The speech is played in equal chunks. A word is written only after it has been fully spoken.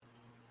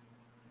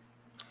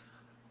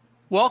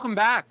Welcome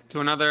back to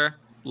another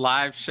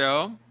live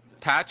show.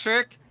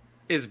 Patrick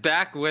is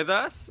back with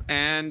us,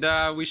 and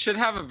we should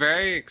have a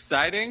very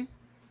exciting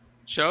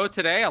show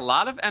today. A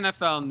lot of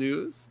NFL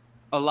news,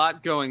 a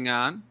lot going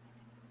on,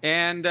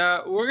 and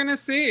we're going to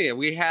see.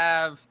 We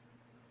have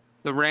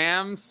the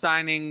Rams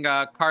signing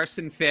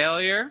Carson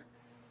Failure.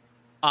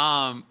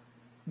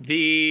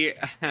 The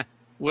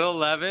Will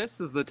Levis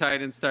is the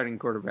Titans starting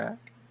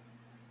quarterback.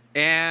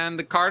 And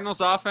the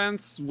Cardinals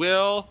offense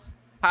will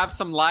have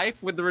some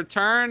life with the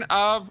return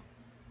of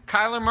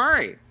Kyler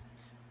Murray.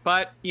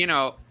 But,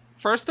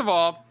 first of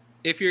all,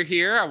 if you're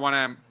here, I want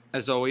to,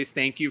 as always,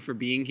 thank you for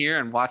being here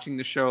and watching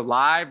the show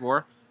live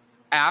or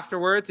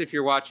afterwards if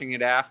you're watching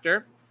it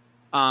after.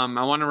 I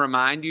want to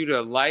remind you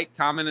to like,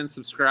 comment, and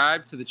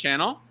subscribe to the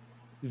channel.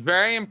 It's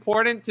very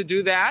important to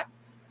do that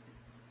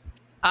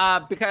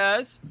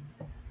because,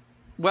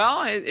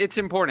 well, it's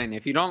important.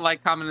 If you don't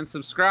like, comment, and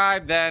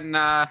subscribe, then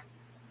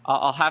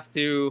I'll have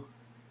to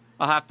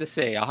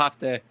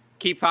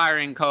keep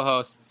firing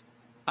co-hosts.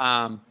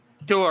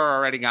 Two are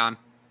already gone.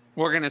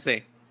 We're going to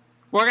see.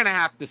 We're going to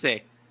have to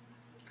see.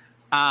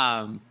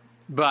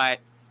 But,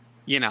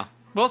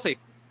 we'll see.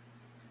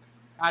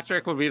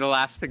 Patrick will be the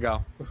last to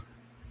go.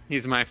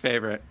 He's my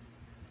favorite.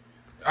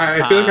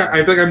 I feel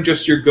like I'm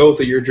just your goat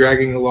that you're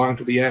dragging along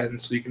to the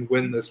end so you can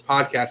win this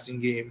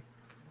podcasting game.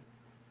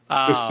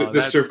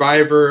 The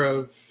survivor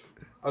of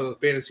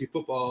fantasy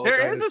football.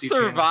 There is a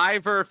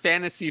Survivor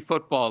Fantasy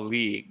Football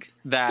League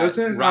that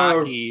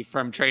Rocky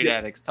from Trade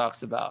Addicts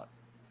talks about.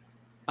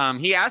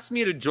 He asked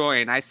me to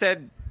join. I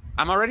said,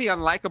 I'm already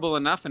unlikable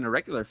enough in a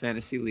regular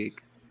fantasy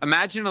league.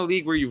 Imagine a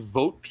league where you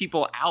vote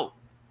people out.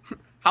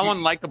 How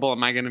unlikable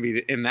am I going to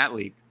be in that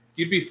league?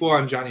 You'd be full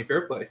on Johnny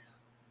Fairplay.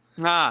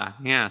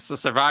 Yeah, it's a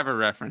Survivor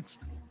reference.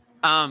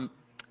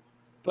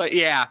 But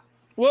yeah,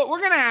 well, we're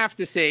going to have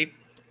to see.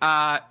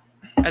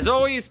 As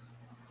always,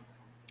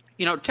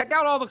 check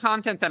out all the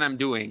content that I'm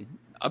doing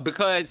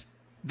because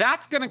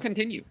that's going to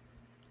continue.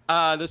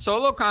 The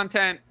solo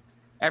content,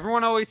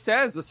 everyone always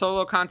says the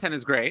solo content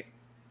is great,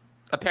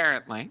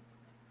 apparently.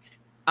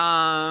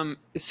 So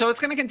it's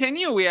going to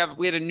continue. We had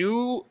a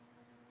new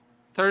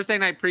Thursday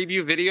night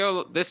preview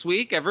video this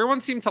week.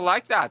 Everyone seemed to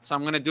like that, so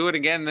I'm going to do it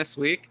again this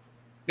week.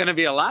 Going to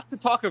be a lot to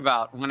talk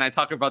about when I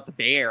talk about the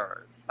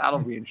Bears. That'll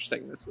be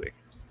interesting this week.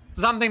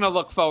 Something to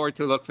look forward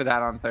to. Look for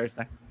that on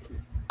Thursday.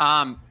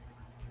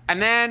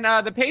 And then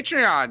the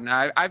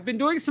Patreon. I've been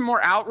doing some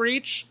more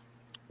outreach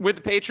with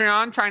the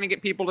Patreon, trying to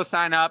get people to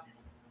sign up.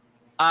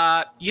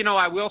 I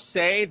will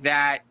say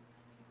that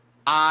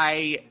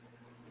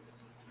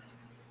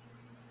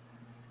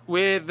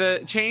with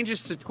the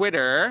changes to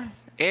Twitter,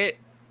 it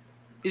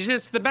is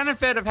just the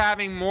benefit of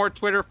having more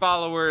Twitter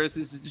followers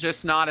is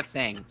just not a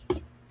thing.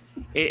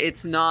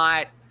 It's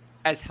not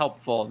as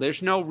helpful.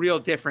 There's no real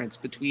difference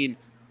between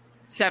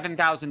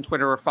 7,000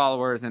 Twitter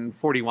followers and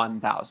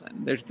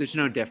 41,000. There's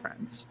no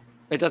difference.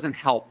 It doesn't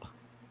help.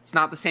 It's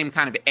not the same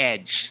kind of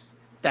edge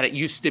that it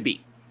used to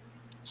be.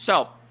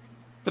 So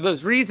for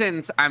those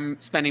reasons, I'm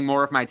spending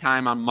more of my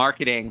time on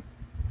marketing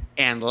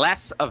and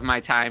less of my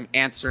time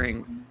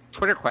answering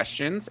Twitter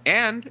questions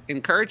and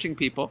encouraging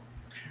people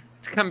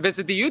to come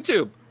visit the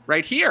YouTube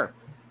right here,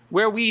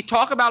 where we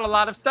talk about a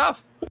lot of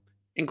stuff,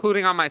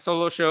 including on my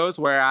solo shows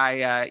where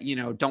I,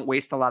 don't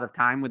waste a lot of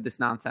time with this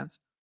nonsense.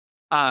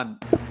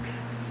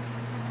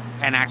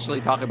 And actually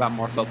talk about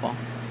more football.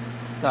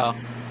 So,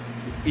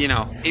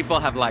 people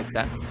have liked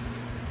that.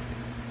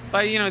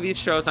 But, these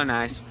shows are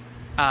nice.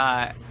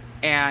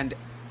 And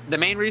the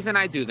main reason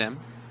I do them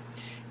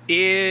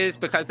is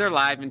because they're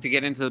live and to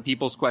get into the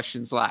people's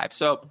questions live.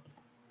 So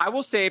I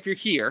will say, if you're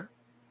here,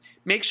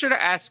 make sure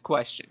to ask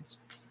questions.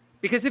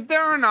 Because if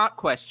there are not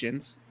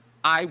questions,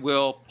 I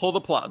will pull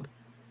the plug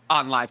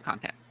on live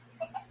content.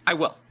 I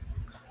will.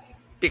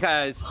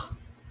 Because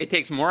it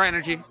takes more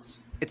energy.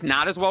 It's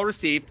not as well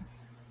received.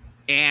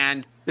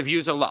 And the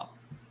views are low.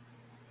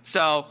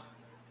 So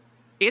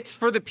it's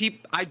for the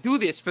people. I do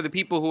this for the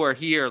people who are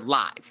here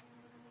live.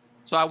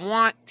 So I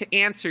want to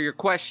answer your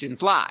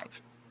questions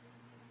live.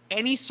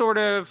 Any sort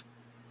of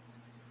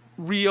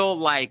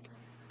real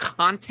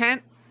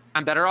content,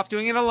 I'm better off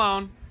doing it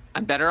alone.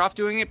 I'm better off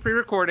doing it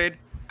pre-recorded.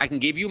 I can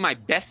give you my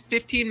best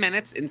 15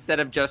 minutes instead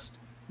of just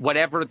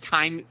whatever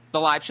time the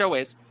live show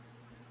is.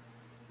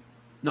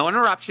 No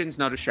interruptions,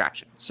 no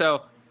distractions.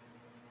 So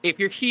if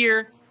you're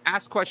here,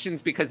 ask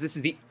questions because this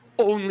is the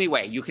only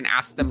way you can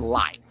ask them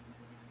live.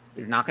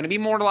 There's not going to be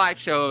more live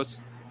shows.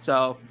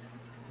 So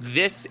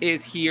this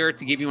is here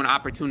to give you an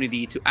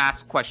opportunity to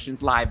ask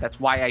questions live.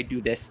 That's why I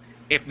do this.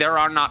 If there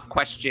are not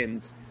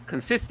questions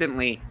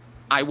consistently,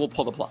 I will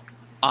pull the plug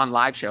on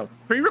live show.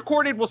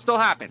 Pre-recorded will still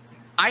happen.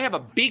 I have a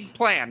big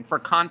plan for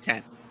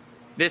content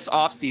this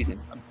off season.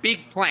 A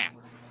big plan.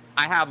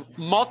 I have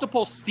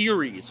multiple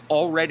series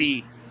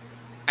already,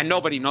 and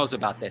nobody knows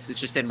about this. It's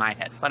just in my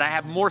head. But I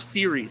have more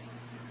series,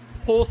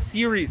 whole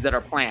series that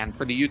are planned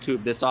for the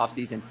YouTube this off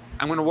season.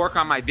 I'm going to work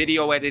on my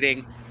video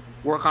editing,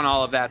 work on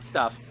all of that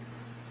stuff.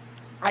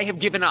 I have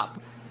given up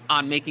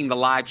on making the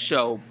live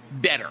show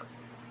better.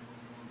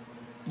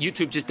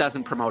 YouTube just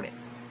doesn't promote it.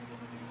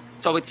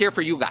 So it's here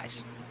for you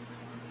guys.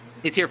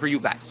 It's here for you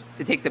guys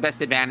to take the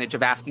best advantage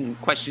of asking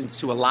questions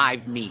to a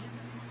live me,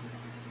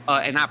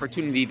 an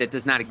opportunity that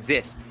does not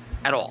exist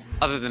at all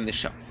other than this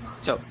show.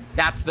 So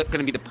that's going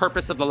to be the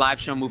purpose of the live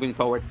show moving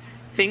forward.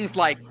 Things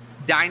like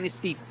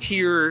dynasty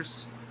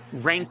tiers,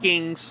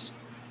 rankings,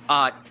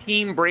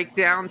 team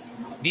breakdowns.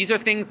 These are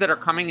things that are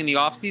coming in the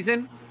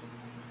offseason.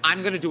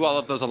 I'm going to do all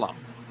of those alone.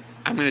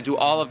 I'm going to do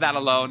all of that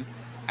alone.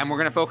 And we're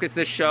going to focus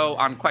this show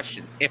on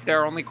questions. If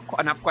there are only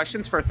enough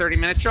questions for a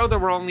 30-minute show, there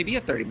will only be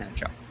a 30-minute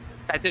show.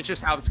 That's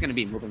just how it's going to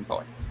be moving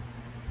forward.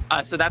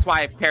 So that's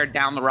why I've pared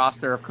down the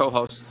roster of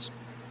co-hosts.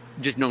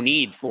 Just no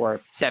need for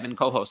 7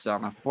 co-hosts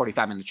on a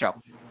 45-minute show.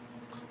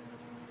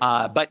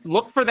 But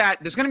look for that.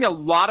 There's going to be a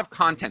lot of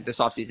content this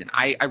offseason.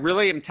 I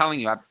really am telling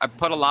you, I've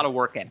put a lot of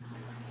work in.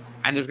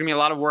 And there's going to be a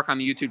lot of work on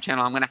the YouTube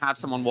channel. I'm going to have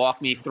someone walk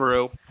me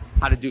through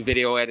how to do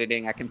video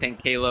editing. I can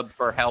thank Caleb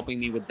for helping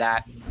me with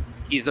that.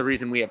 He's the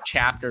reason we have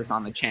chapters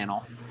on the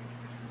channel.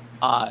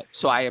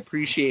 So I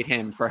appreciate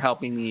him for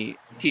helping me,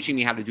 teaching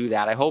me how to do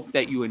that. I hope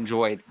that you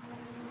enjoyed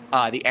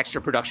the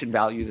extra production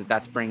value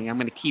that's bringing. I'm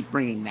going to keep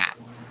bringing that.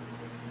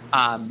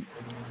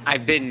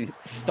 I've been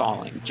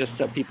stalling just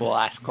so people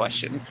ask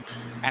questions,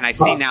 and I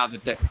see now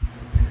that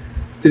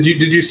Did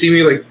you see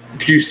me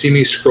Did you see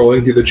me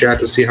scrolling through the chat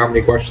to see how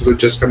many questions had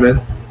just come in?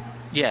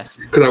 Yes.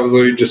 Because I was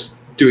literally just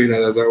doing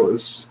that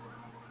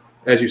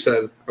as you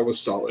said, I was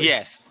stalling.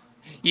 Yes.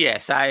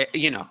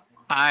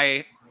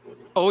 I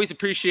always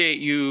appreciate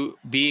you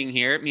being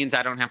here. It means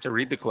I don't have to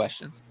read the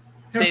questions.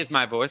 Yeah. Saves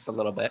my voice a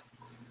little bit.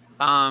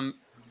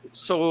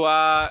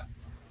 So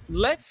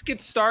let's get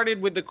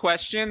started with the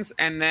questions,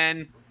 and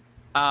then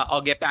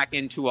I'll get back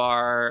into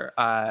our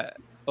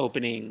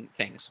opening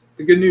things.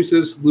 The good news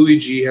is Louis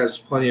G has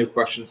plenty of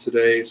questions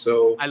today,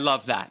 so I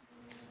love that.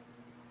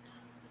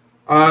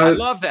 I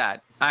love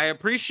that. I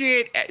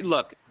appreciate.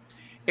 Look,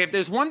 if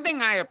there's one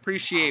thing I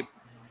appreciate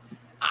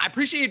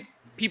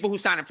people who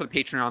sign up for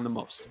the Patreon the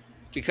most,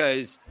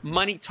 because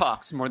money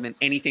talks more than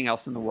anything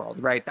else in the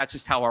world, right? That's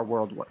just how our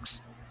world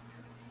works.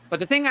 But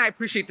the thing I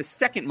appreciate the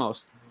second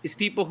most is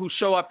people who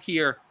show up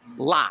here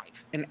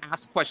live and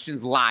ask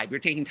questions live. You're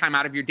taking time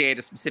out of your day at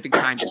a specific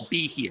time to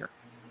be here.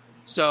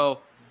 So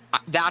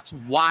that's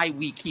why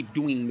we keep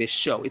doing this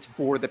show. It's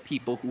for the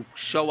people who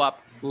show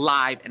up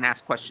live and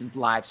ask questions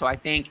live. So I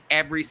thank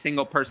every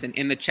single person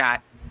in the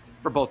chat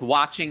for both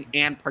watching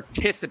and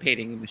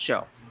participating in the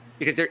show,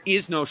 because there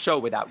is no show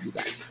without you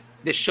guys.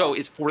 This show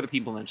is for the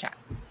people in the chat.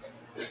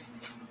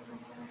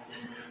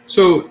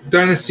 So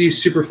Dynasty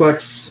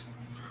Superflex,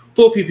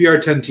 full PPR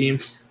 10 team,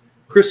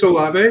 Chris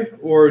Olave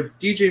or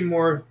DJ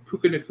Moore,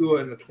 Puka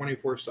Nacua in the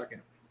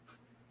 24-second.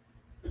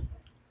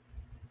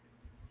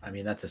 I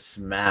mean, that's a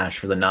smash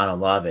for the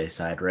non-Olave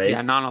side, right?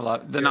 Yeah,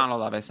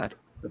 non-Olave side.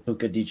 The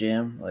Puka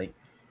DJM,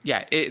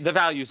 yeah, the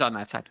value's on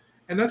that side.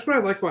 And that's what I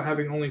like about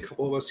having only a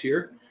couple of us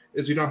here,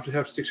 is we don't have to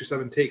have 6 or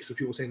 7 takes of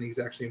people saying the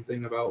exact same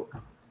thing about.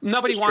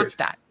 Nobody wants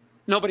that.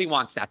 Nobody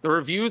wants that. The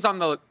reviews on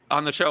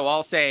the show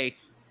all say,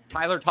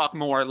 Tyler talk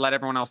more, let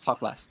everyone else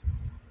talk less.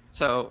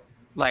 So,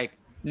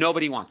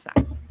 nobody wants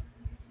that,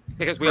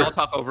 because we all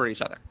talk over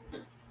each other.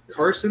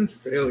 Carson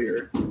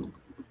failure.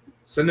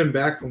 Send him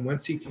back from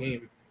whence he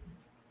came.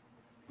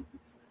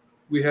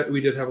 We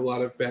did have a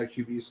lot of bad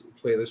QBs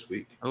play this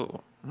week. Oh,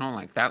 I don't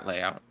like that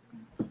layout.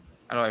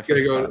 How do I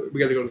fix that?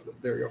 We got to go to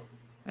there we go.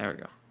 There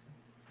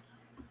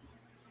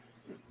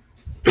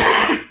we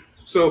go.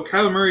 So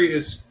Kyler Murray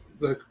is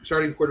the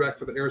starting quarterback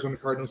for the Arizona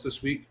Cardinals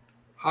this week.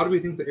 How do we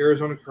think the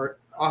Arizona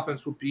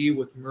offense will be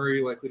with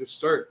Murray likely to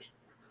start?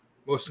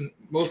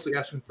 Mostly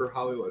asking for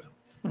Hollywood.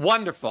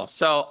 Wonderful.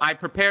 So I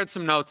prepared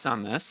some notes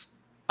on this.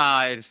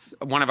 It's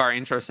one of our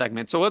intro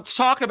segments. So let's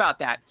talk about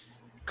that.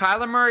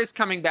 Kyler Murray is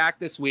coming back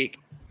this week.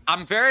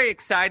 I'm very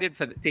excited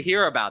to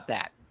hear about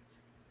that.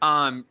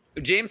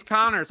 James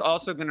Conner is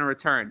also going to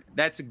return.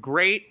 That's a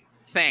great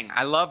thing.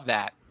 I love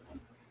that.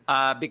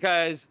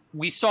 Because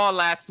we saw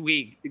last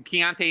week,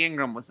 Keontae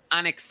Ingram was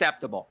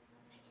unacceptable.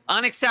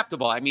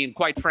 Unacceptable. I mean,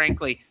 quite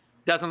frankly,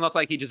 doesn't look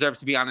like he deserves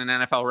to be on an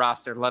NFL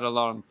roster, let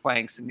alone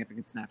playing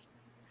significant snaps.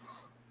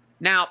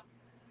 Now,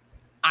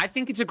 I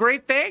think it's a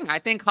great thing. I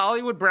think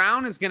Hollywood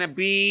Brown is going to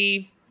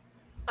be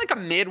like a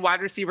mid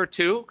wide receiver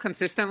 2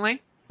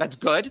 consistently. That's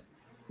good.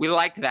 We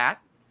like that.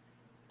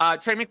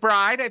 Trey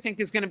McBride, I think,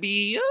 is going to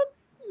be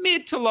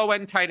mid to low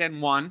end tight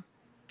end 1.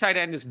 Tight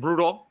end is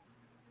brutal.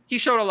 He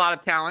showed a lot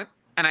of talent,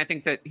 and I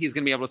think that he's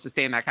going to be able to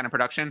sustain that kind of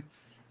production.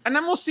 And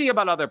then we'll see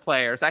about other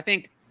players. I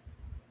think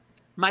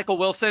Michael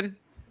Wilson,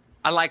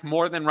 I like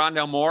more than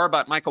Rondale Moore,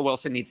 but Michael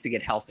Wilson needs to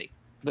get healthy.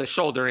 The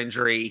shoulder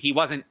injury, he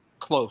wasn't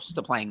close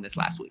to playing this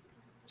last week.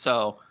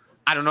 So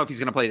I don't know if he's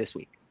going to play this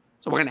week.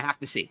 So we're going to have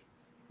to see.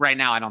 Right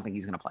now, I don't think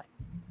he's going to play.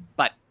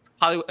 But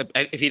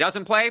if he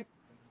doesn't play,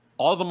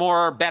 all the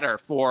more better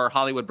for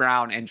Hollywood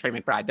Brown and Trey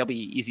McBride. They'll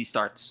be easy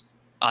starts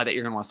that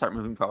you're going to want to start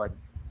moving forward.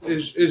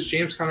 Is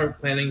James Conner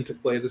planning to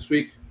play this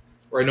week?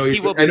 Or I know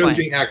he's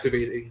being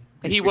activated.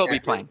 He will be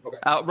playing.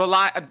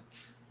 Okay.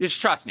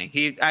 Just trust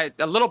me. A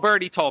little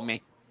birdie told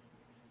me.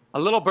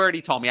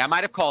 I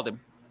might have called him.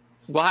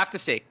 We'll have to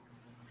see.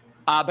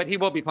 But he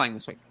will be playing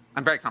this week.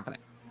 I'm very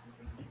confident.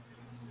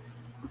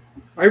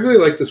 I really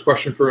like this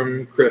question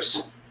from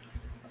Chris.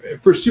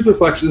 For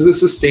Superflex, is it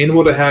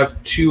sustainable to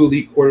have 2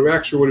 elite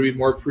quarterbacks, or would it be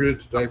more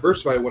prudent to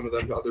diversify one of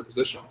them to other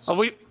positions?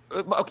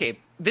 Okay,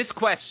 this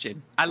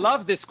question. I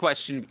love this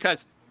question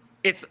because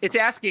it's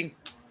asking,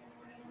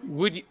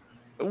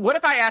 what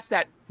if I asked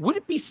that, would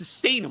it be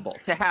sustainable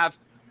to have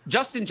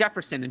Justin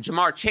Jefferson and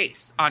Jamar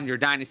Chase on your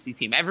dynasty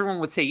team? Everyone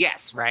would say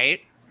yes, right?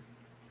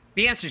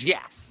 The answer is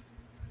yes.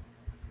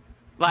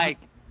 Like,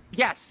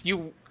 yes,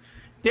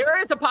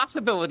 there is a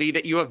possibility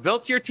that you have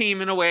built your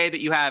team in a way that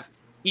you have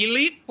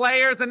elite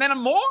players and then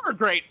more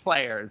great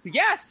players.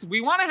 Yes, we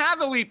want to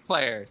have elite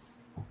players.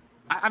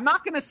 I'm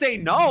not going to say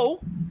no.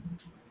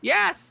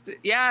 Yes.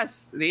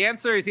 The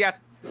answer is yes.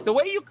 The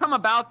way you come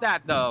about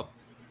that, though,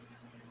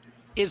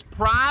 is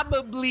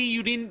probably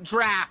you didn't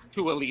draft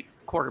 2 elite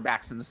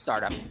quarterbacks in the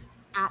startup.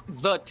 At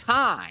the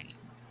time,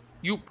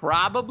 you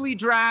probably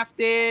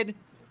drafted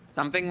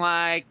something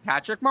like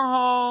Patrick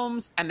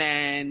Mahomes and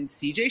then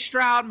CJ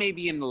Stroud,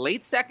 maybe in the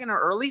late second or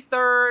early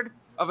third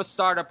of a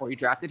startup, or you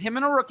drafted him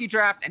in a rookie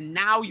draft, and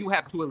now you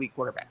have 2 elite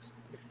quarterbacks.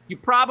 You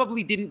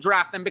probably didn't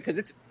draft them because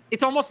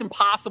it's almost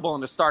impossible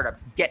in a startup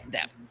to get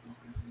them.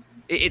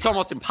 It's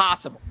almost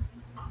impossible.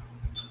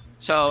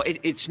 So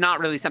it's not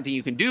really something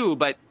you can do,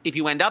 but if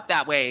you end up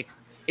that way,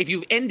 if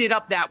you've ended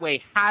up that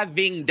way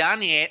having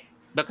done it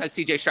because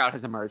CJ Stroud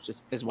has emerged,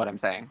 is what I'm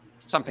saying,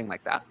 something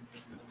like that,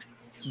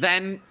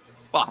 then,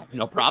 well,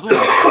 no problem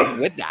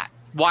with that.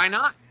 Why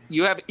not?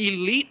 You have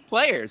elite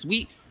players.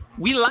 We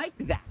like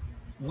that.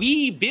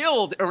 We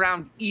build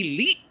around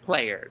elite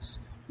players.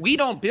 We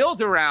don't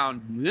build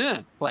around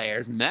meh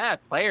players.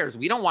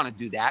 We don't want to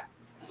do that.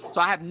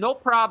 So I have no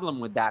problem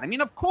with that. I mean,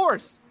 of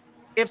course,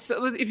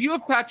 if you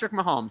have Patrick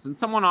Mahomes and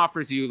someone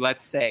offers you,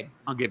 let's say,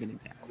 I'll give an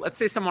example. Let's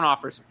say someone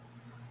offers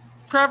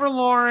Trevor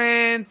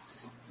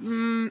Lawrence,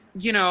 Sam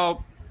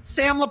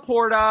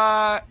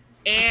Laporta,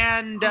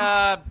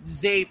 and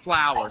Zay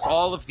Flowers,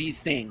 all of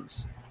these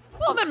things.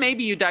 Well, then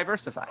maybe you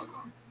diversify.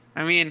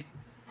 I mean,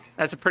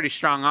 that's a pretty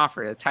strong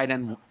offer. The tight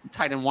end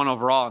 1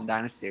 overall in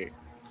Dynasty,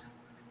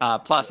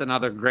 plus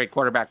another great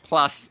quarterback,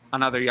 plus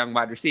another young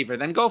wide receiver.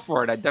 Then go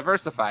for it. I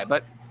diversify.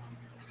 But,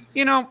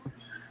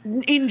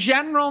 in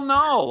general,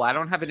 no, I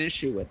don't have an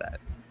issue with that.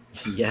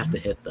 You have to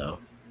hit, though.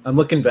 I'm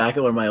looking back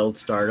at one of my old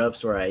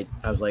startups where I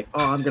was like,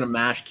 oh, I'm going to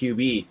mash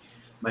QB.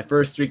 My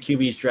first 3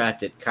 QBs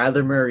drafted: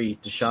 Kyler Murray,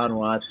 Deshaun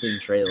Watson,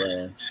 Trey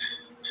Lance.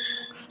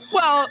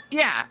 Well,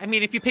 yeah. I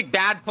mean, if you pick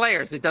bad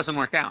players, it doesn't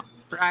work out,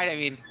 right? I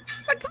mean,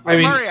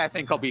 Murray, I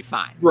think, will be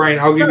fine. Ryan,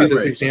 I'll give you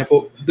this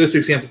example. This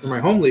example for my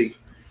home league.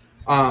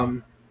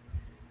 The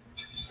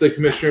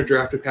commissioner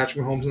drafted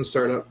Patrick Mahomes in the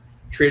startup,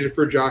 traded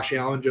for Josh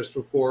Allen just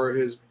before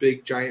his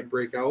big giant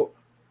breakout,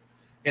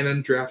 and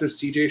then drafted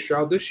CJ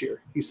Stroud this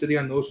year. He's sitting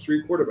on those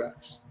 3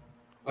 quarterbacks.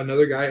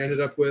 Another guy ended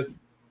up with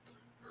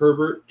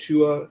Herbert,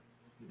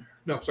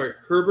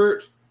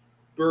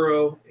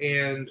 Burrow,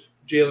 and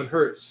Jalen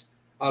Hurts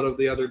out of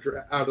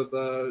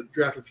the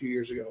draft a few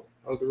years ago,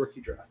 out of the rookie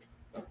draft.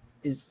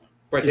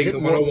 By taking the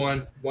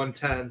 101,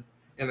 110,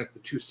 and the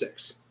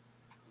 2-6.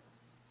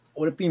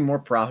 Would it be more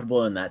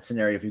profitable in that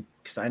scenario?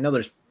 Because I know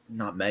there's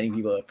not many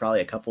people,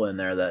 probably a couple in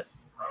there that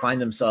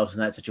find themselves in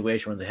that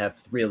situation where they have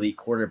 3 elite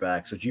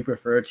quarterbacks. Would you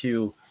prefer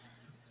to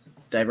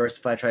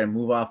diversify, try to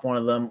move off one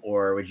of them,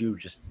 or would you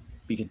just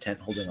be content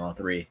holding all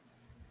 3?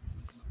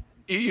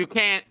 You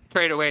can't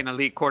trade away an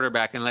elite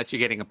quarterback unless you're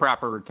getting a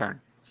proper return.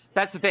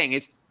 That's the thing.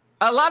 It's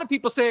a lot of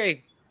people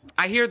say,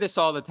 I hear this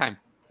all the time.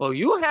 Well,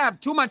 you have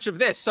too much of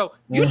this, so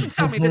you should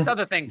sell me this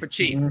other thing for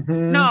cheap.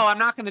 No, I'm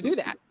not going to do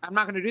that. I'm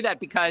not going to do that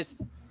because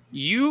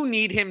you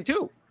need him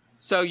too.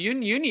 So you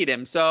need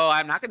him, so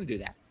I'm not going to do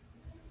that.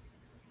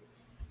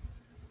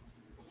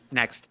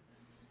 Next.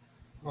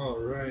 All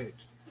right.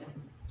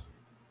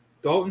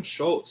 Dalton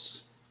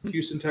Schultz,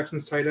 Houston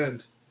Texans tight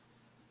end.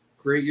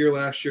 Great year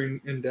last year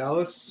in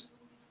Dallas.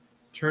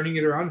 Turning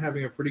it around,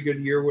 having a pretty good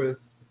year with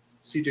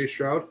CJ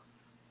Stroud.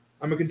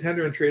 I'm a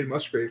contender and traded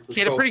Musgrave. He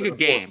had a pretty good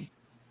game.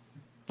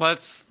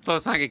 Let's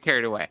not get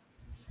carried away.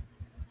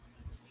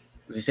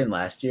 Was he saying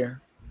last year?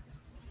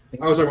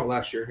 I was talking about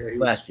last year. Yeah,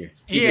 last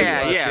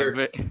year.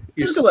 But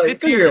it was a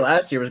good year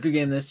last year. It was a good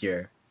game this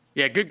year.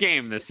 Yeah, good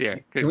game this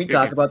year. Can we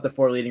talk about the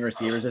 4 leading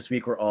receivers this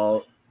week? We're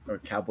all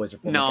Cowboys or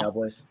former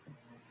Cowboys?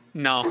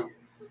 No,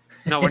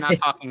 we're not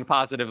talking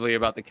positively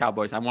about the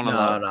Cowboys. I want to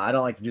No, I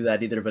don't like to do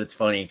that either, but it's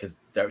funny because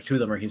 2 of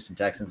them are Houston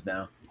Texans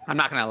now. I'm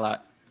not going to allow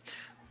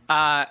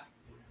it.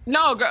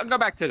 No, go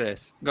back to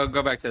this.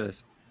 Go back to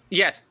this.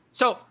 Yes.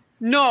 So,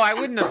 no, I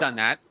wouldn't have done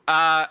that.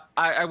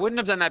 I wouldn't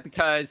have done that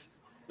because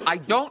I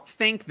don't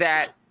think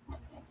that,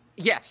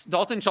 yes,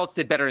 Dalton Schultz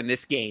did better in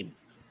this game,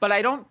 but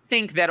I don't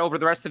think that over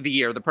the rest of the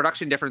year, the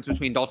production difference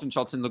between Dalton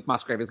Schultz and Luke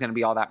Musgrave is going to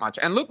be all that much.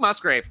 And Luke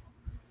Musgrave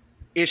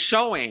is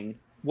showing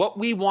what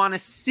we want to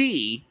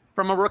see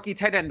from a rookie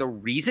tight end. The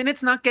reason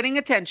it's not getting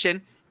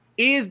attention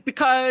is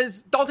because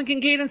Dalton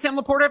Kincaid and Sam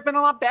Laporta have been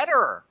a lot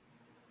better.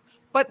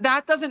 But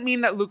that doesn't mean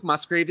that Luke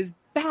Musgrave is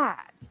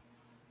bad.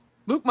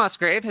 Luke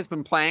Musgrave has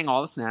been playing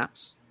all the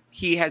snaps.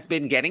 he has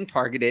been getting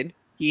targeted.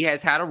 He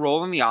has had a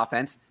role in the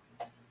offense.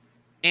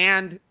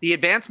 And the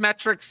advanced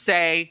metrics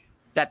say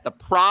that the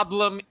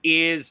problem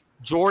is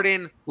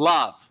Jordan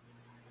Love.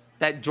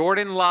 That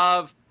Jordan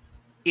Love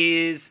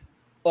is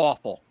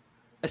awful,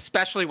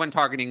 especially when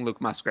targeting Luke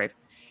Musgrave.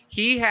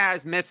 He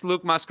has missed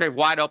Luke Musgrave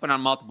wide open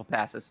on multiple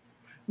passes,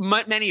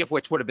 many of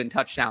which would have been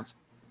touchdowns.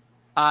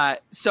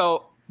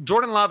 So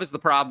Jordan Love is the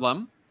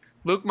problem.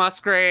 Luke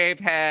Musgrave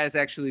has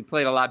actually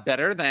played a lot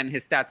better than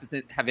his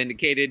stats have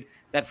indicated.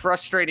 That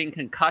frustrating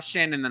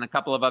concussion and then a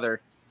couple of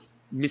other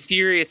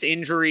mysterious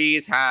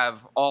injuries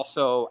have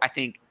also, I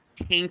think,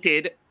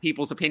 tainted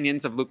people's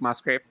opinions of Luke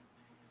Musgrave.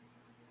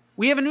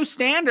 We have a new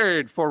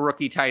standard for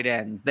rookie tight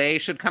ends. They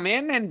should come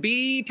in and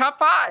be top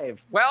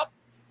 5. Well,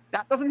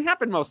 that doesn't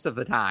happen most of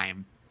the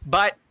time.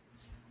 But,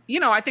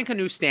 I think a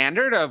new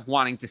standard of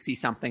wanting to see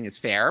something is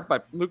fair,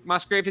 but Luke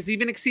Musgrave has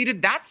even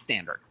exceeded that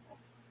standard.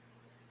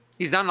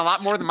 He's done a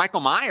lot more than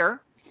Michael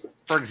Mayer,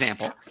 for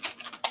example.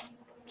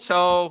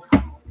 So,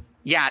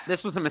 yeah,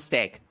 this was a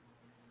mistake.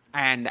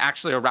 And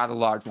actually a rather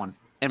large one,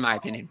 in my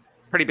opinion.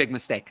 Pretty big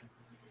mistake.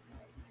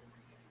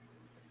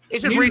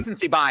 It's just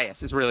recency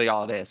bias is really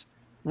all it is.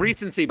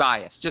 Recency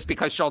bias. Just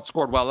because Schultz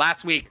scored well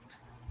last week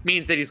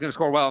means that he's going to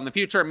score well in the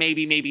future.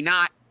 Maybe, maybe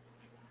not.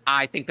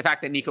 I think the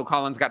fact that Nico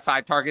Collins got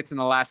 5 targets in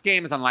the last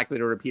game is unlikely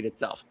to repeat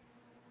itself.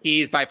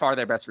 He's by far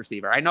their best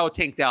receiver. I know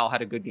Tank Dell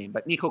had a good game,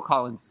 but Nico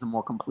Collins is a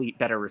more complete,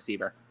 better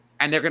receiver.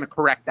 And they're going to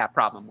correct that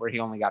problem where he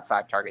only got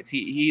 5 targets.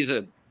 He's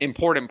an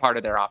important part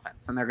of their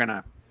offense, and they're going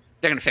to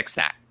fix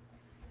that.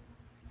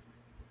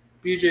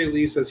 BJ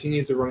Lee says he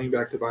needs a running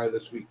back to buy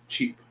this week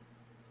cheap.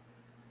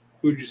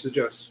 Who would you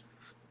suggest?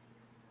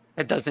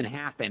 That doesn't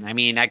happen. I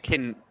mean, a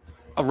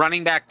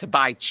running back to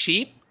buy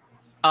cheap.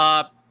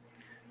 Well,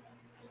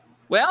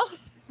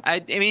 I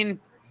mean,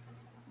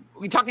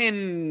 we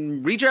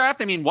talking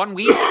redraft? I mean, 1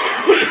 week.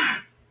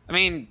 I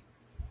mean,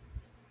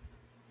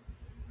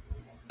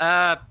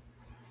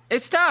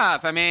 it's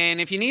tough. I mean,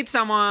 if you need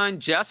someone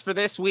just for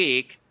this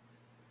week,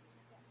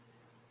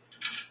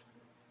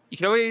 you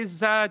can always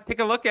take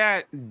a look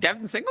at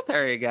Devin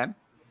Singletary again.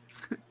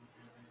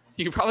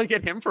 You can probably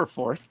get him for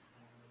 4th.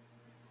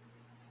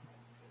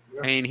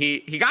 I mean,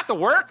 he got the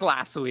work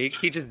last week.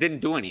 He just didn't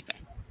do anything.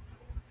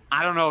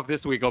 I don't know if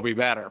this week will be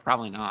better.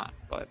 Probably not.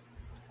 But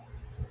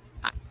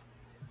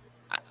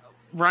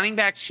running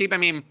back cheap. I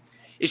mean,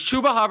 is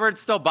Chuba Hubbard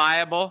still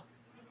viable?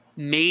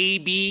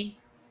 Maybe.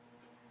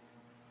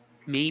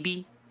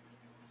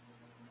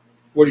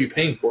 What are you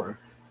paying for him?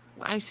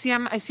 I see.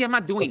 I'm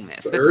not doing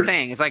this. Third? That's the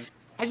thing. It's like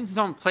I just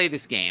don't play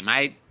this game.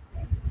 I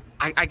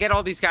get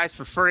all these guys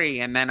for free,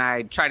 and then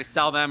I try to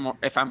sell them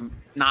if I'm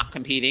not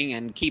competing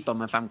and keep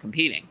them if I'm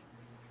competing.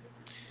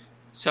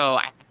 So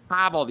I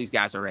have all these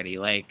guys already.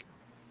 Like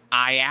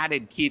I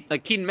added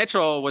Keaton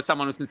Mitchell was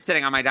someone who's been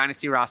sitting on my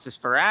dynasty rosters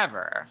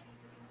forever.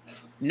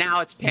 Now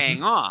it's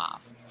paying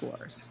off, of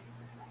course.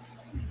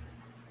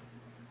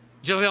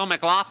 Jaleel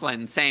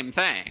McLaughlin, same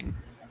thing.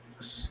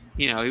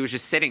 He was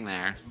just sitting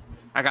there.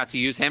 I got to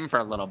use him for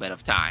a little bit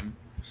of time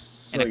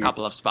in a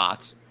couple of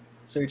spots.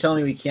 So you're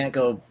telling me we can't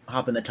go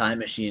hop in the time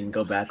machine and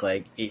go back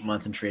like 8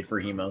 months and trade for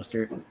Raheem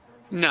Mostert?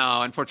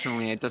 No,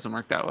 unfortunately, it doesn't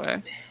work that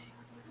way.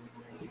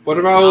 What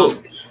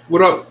about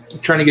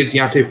trying to get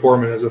Deontay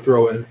Foreman as a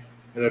throw-in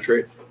in a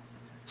trade?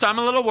 So I'm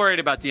a little worried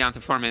about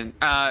Deontay Foreman.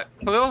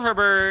 Khalil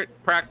Herbert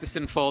practiced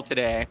in full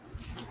today.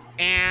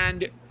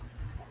 And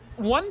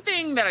one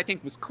thing that I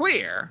think was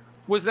clear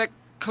was that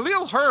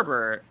Khalil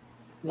Herbert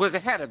was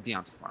ahead of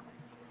Deontay Foreman,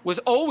 was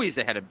always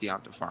ahead of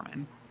Deontay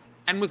Foreman,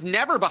 and was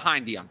never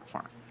behind Deontay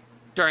Foreman.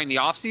 During the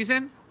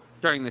offseason,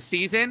 during the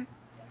season,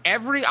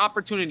 every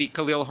opportunity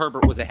Khalil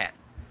Herbert was ahead.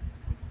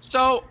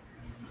 So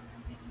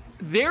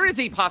there is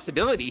a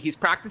possibility he's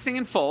practicing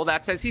in full.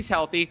 That says he's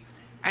healthy.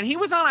 And he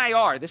was on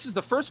IR. This is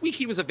the first week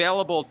he was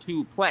available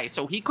to play.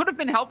 So he could have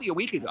been healthy a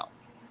week ago.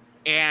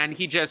 And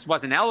he just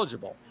wasn't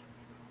eligible.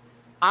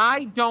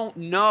 I don't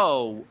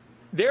know.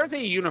 There's a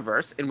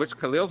universe in which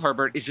Khalil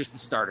Herbert is just the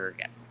starter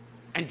again.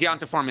 And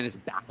Deontay Foreman is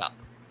backup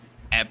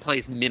and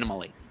plays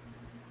minimally.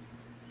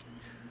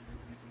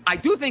 I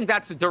do think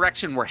that's the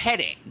direction we're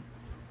heading.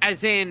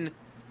 As in,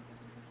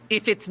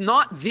 if it's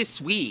not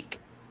this week,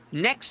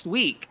 next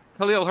week,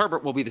 Khalil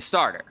Herbert will be the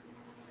starter.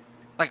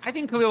 Like, I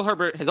think Khalil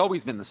Herbert has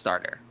always been the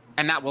starter,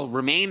 and that will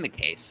remain the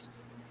case.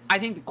 I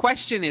think the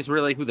question is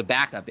really who the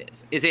backup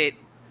is. It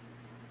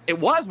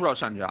was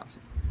Roschon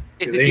Johnson.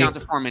 Is it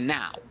Deontay Foreman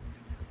now?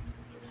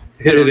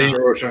 It ain't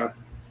Roschon.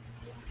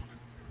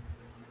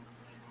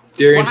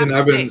 Darrington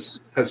Evans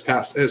has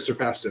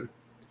surpassed him.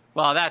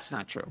 Well, that's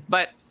not true.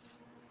 But,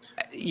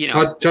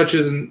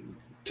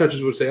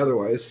 touches would say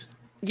otherwise.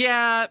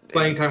 Yeah.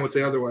 Playing time would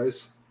say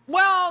otherwise.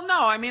 Well,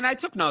 no. I mean, I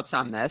took notes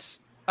on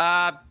this.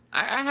 I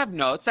have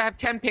notes. I have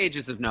 10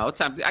 pages of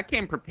notes. I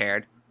came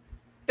prepared.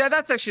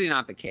 That's actually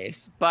not the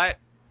case, but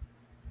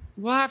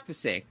we'll have to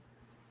see.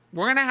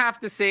 We're going to have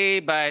to see,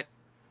 but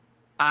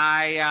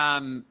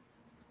I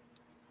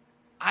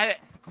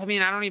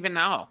mean, I don't even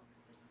know.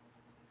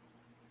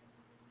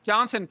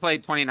 Johnson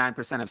played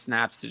 29% of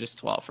snaps to just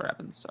 12 for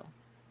Evans, so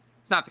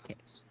it's not the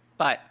case.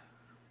 but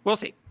we'll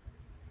see.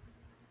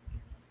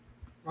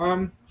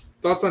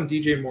 Thoughts on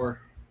DJ Moore?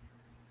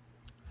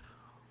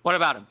 What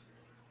about him?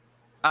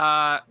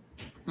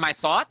 My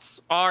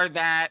thoughts are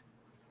that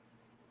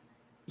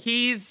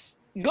he's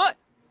good,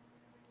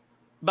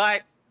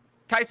 but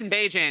Tyson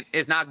Bagent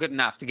is not good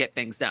enough to get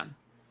things done.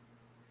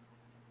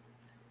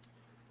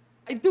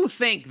 I do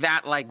think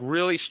that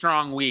really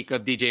strong week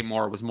of DJ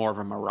Moore was more of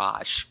a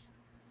mirage.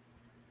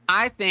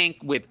 I think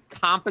with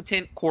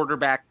competent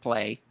quarterback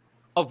play,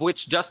 of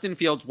which Justin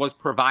Fields was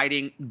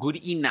providing good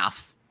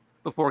enough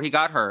before he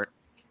got hurt,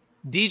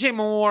 DJ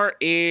Moore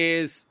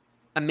is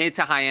a mid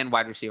to high end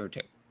wide receiver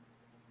too.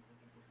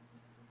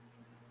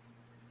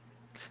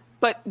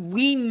 But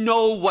we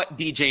know what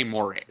DJ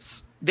Moore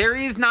is. There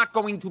is not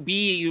going to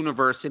be a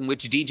universe in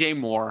which DJ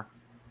Moore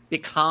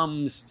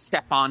becomes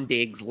Stephon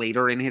Diggs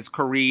later in his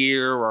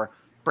career or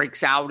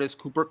breaks out as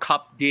Cooper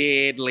Kupp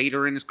did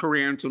later in his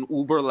career into an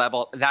uber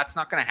level. That's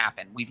not going to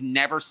happen. We've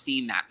never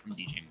seen that from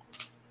DJ Moore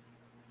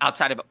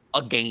outside of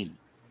a game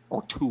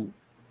or two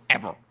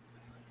ever.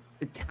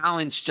 The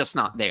talent's just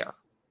not there.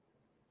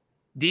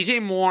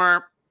 DJ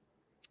Moore,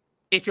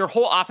 if your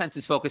whole offense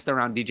is focused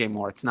around DJ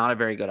Moore, it's not a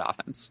very good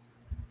offense.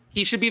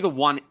 He should be the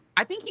one.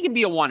 I think he can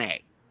be a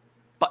 1A,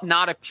 but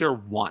not a pure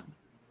 1.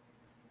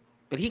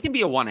 But he can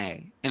be a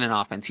 1A in an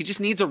offense. He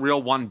just needs a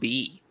real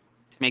 1B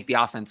to make the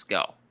offense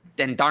go.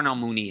 Then Darnell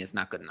Mooney is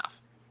not good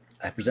enough.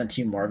 I present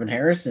to you Marvin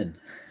Harrison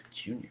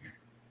Jr.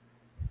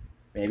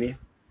 Maybe.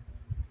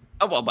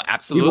 Oh, well, but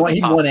absolutely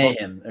he'd possible. 1A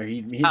him. Or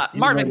he'd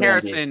Marvin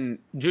Harrison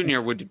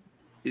Jr.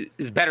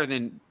 is better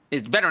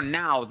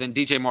now than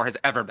DJ Moore has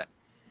ever been.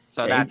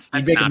 So yeah, that's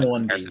he'd make not him a the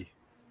comparison.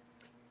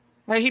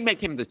 Well, he'd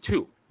make him the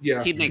 2.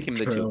 Yeah. He'd make him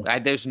the True. 2.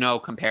 There's no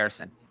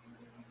comparison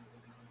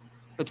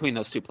between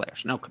those two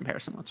players. No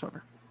comparison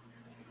whatsoever.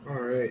 All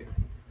right.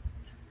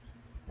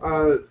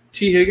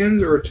 T.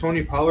 Higgins or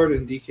Tony Pollard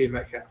and DK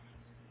Metcalf?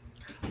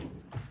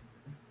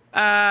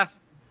 Uh,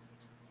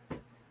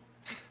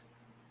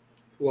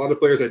 A lot of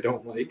players I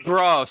don't like.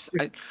 gross.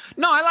 I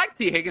like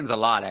T. Higgins a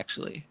lot,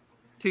 actually.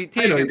 T.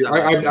 I know Higgins. you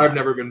do. I've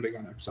never been big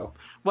on him, so.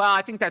 Well,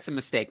 I think that's a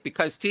mistake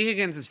because T.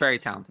 Higgins is very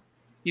talented.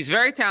 He's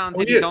very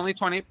talented. He He's is. only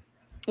 20.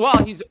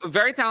 Well, he's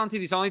very talented.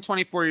 He's only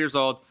 24 years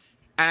old.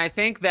 And I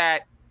think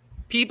that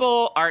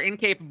people are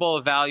incapable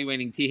of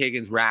evaluating T.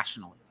 Higgins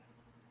rationally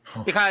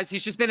because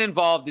he's just been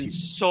involved in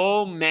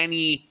so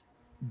many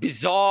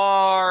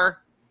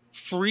bizarre,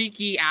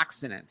 freaky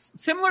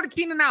accidents, similar to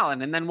Keenan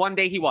Allen. And then one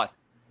day he wasn't.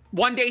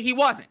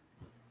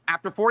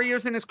 After 4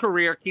 years in his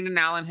career, Keenan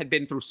Allen had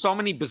been through so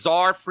many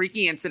bizarre,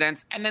 freaky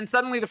incidents. And then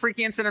suddenly the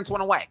freaky incidents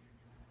went away.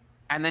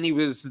 And then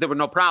there were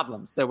no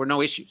problems. There were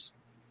no issues.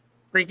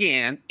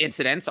 Freaky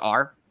incidents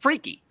are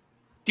freaky.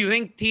 Do you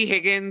think T.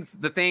 Higgins,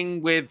 the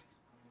thing with,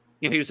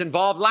 he was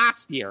involved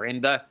last year in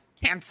the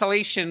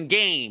cancellation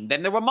game.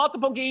 Then there were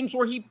multiple games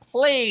where he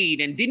played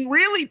and didn't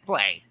really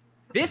play.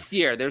 This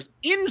year, there's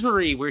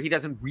injury where he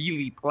doesn't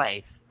really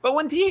play. But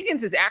when T.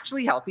 Higgins is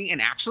actually healthy and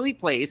actually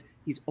plays,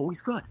 he's always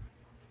good.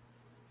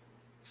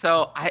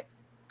 So I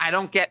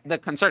don't get the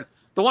concern.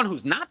 The one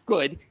who's not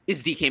good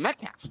is DK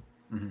Metcalf.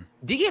 Mm-hmm.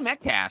 DK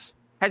Metcalf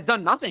has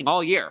done nothing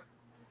all year.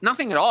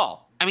 Nothing at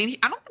all. I mean,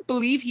 I don't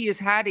believe he has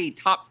had a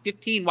top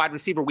 15 wide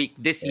receiver week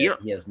this year.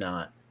 He has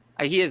not.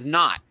 He has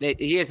not.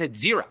 He has had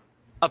 0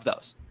 of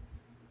those.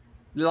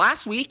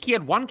 Last week, he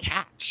had 1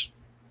 catch.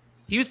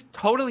 He was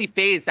totally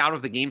phased out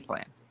of the game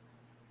plan.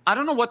 I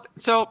don't know what.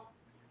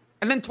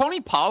 And then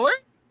Tony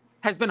Pollard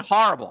has been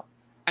horrible.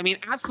 I mean,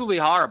 absolutely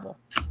horrible.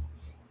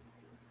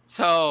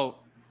 So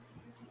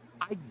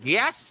I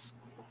guess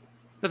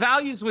the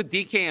value's with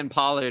DK and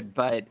Pollard,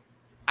 but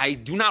I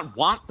do not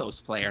want those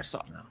players.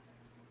 So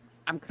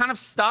I'm kind of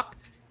stuck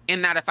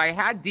in that if I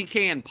had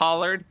DK and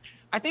Pollard,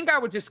 I think I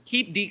would just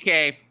keep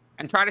DK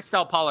and try to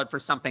sell Pollard for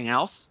something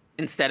else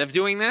instead of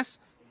doing this.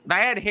 If I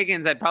had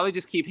Higgins, I'd probably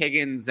just keep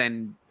Higgins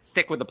and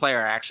stick with the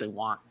player I actually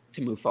want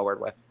to move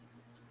forward with.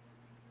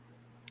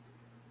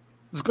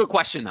 It's a good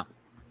question, though.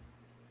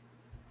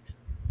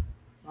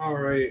 All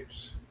right.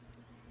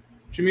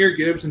 Jahmyr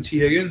Gibbs and T.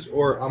 Higgins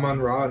or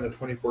Amon-Ra in a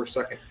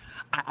 24-second?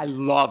 I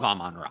love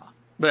Amon-Ra.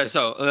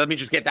 So let me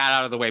just get that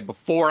out of the way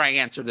before I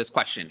answer this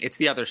question. It's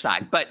the other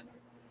side. But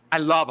I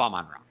love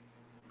Amon-Ra.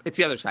 It's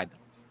the other side,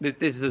 though.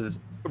 This is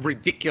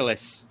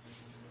ridiculous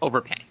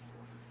overpay.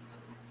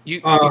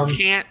 You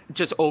can't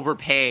just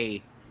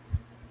overpay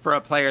for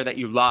a player that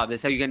you love.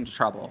 That's how you get into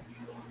trouble.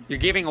 You're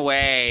giving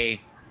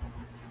away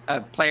a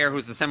player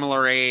who's a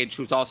similar age,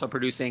 who's also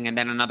producing, and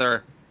then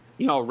another,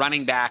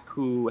 running back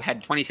who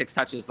had 26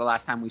 touches the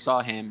last time we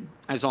saw him,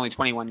 and is only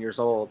 21 years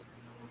old,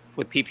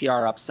 with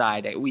PPR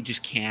upside. We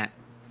just can't.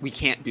 We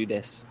can't do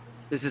this.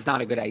 This is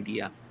not a good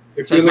idea.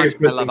 So as much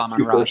as I love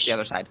Amon-Ra, it's the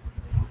other side.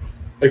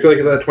 I feel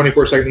like that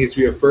 24-second needs to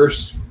be a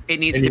first.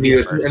 It needs to be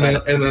a first. And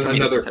then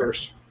another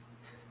first.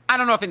 I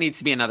don't know if it needs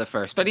to be another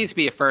first, but it needs to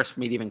be a first for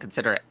me to even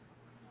consider it.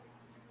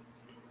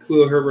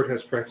 Khalil Herbert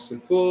has practiced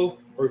in full.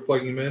 Are we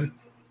plugging him in?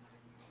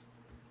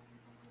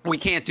 We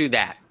can't do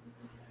that.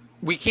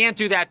 We can't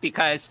do that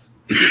because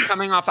he's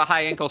coming off a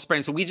high ankle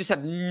sprain, so we just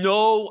have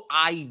no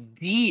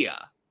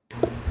idea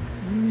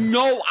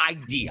no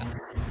idea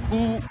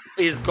who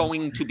is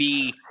going to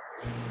be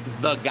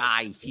the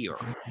guy here.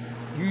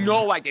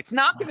 No idea. It's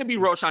not going to be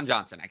Roshan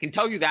Johnson. I can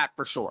tell you that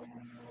for sure.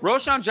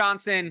 Roshan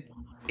Johnson,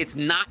 it's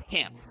not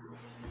him.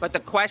 But the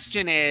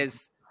question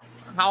is,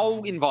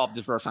 how involved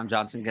is Roshan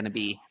Johnson going to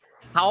be?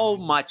 How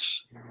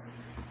much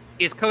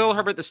is Khalil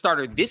Herbert the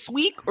starter this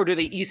week, or do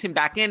they ease him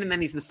back in and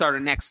then he's the starter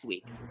next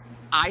week?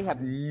 I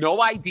have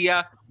no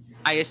idea.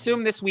 I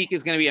assume this week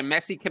is going to be a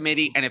messy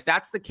committee, and if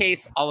that's the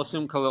case, I'll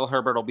assume Khalil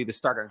Herbert will be the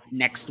starter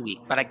next week,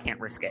 but I can't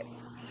risk it.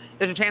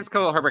 There's a chance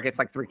Khalil Herbert gets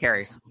like 3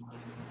 carries.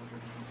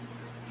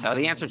 So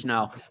the answer is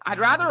no. I'd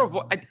rather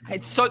avoid.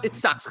 It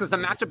sucks because the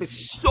matchup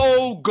is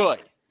so good.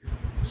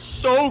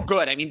 So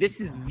good. I mean,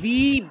 this is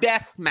the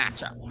best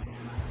matchup.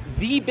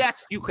 The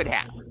best you could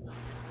have.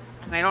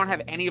 And I don't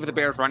have any of the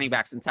Bears running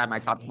backs inside my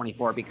top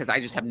 24 because I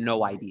just have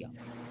no idea.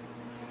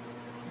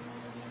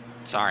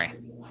 Sorry.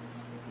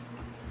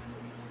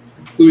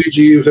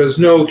 Luigi says,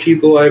 no,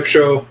 keep the live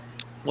show.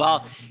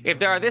 Well, if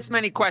there are this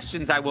many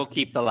questions, I will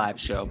keep the live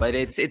show, but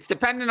it's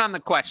dependent on the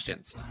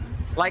questions.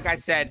 Like I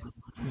said,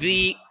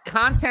 the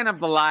content of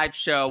the live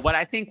show, what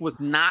I think was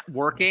not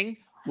working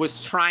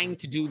was trying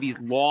to do these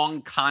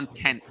long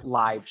content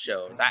live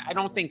shows. I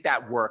don't think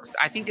that works.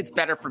 I think it's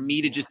better for me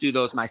to just do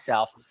those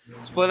myself,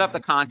 split up the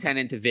content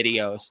into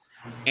videos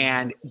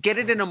and get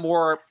it in a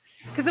more,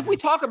 because if we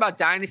talk about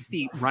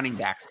dynasty running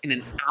backs in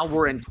an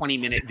hour and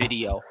 20-minute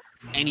video,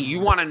 and you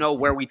want to know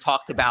where we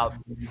talked about,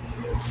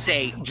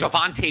 say,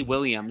 Javonte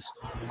Williams,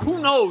 who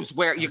knows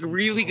where you're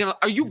really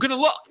are you going to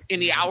look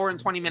in the hour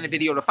and 20-minute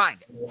video to find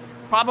it?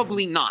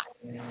 Probably not.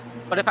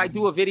 But if I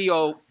do a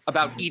video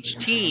about each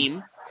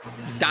team's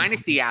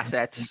dynasty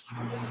assets,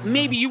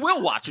 maybe you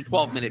will watch a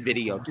 12-minute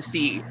video to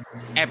see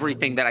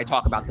everything that I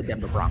talk about the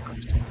Denver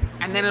Broncos.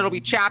 And then it'll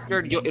be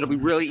chaptered. It'll be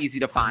really easy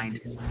to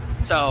find.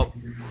 So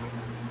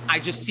I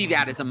just see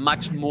that as a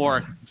much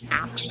more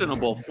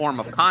actionable form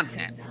of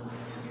content.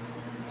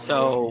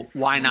 So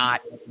why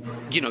not,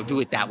 do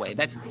it that way?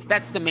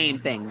 That's the main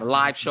thing. The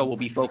live show will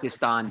be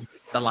focused on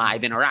the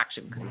live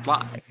interaction because it's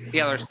live. The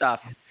other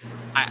stuff,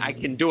 I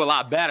can do a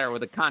lot better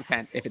with the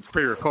content if it's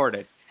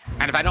pre-recorded.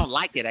 And if I don't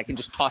like it, I can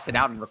just toss it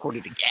out and record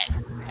it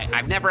again.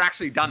 I've never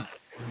actually done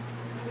that,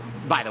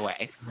 by the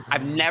way.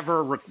 I've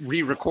never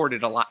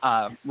re-recorded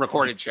a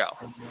recorded show.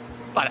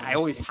 But I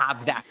always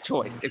have that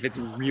choice if it's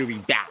really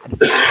bad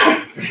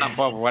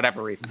for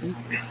whatever reason.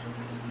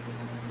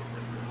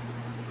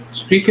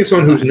 Speaking of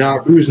someone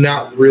who's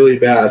not really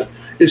bad,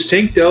 is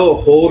Tank Dell a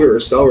hold or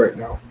a sell right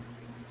now?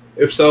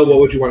 If so, what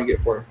would you want to get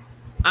for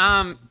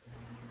him?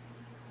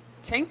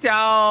 Tank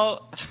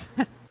Dell.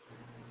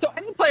 So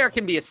any player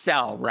can be a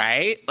sell,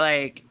 right?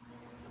 Like,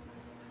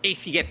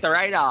 if you get the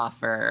right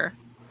offer,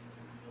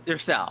 you're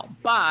sell.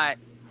 But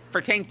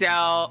for Tank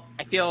Dell,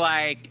 I feel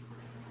like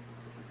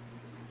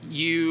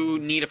you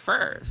need a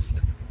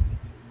first.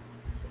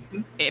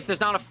 If there's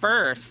not a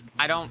first,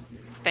 I don't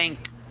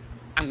think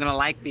I'm going to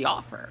like the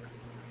offer.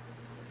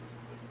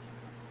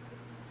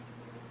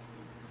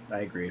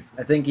 I agree.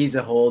 I think he's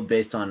a hold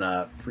based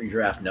on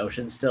pre-draft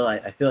notion still.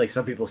 I feel like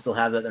some people still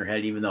have that in their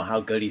head, even though how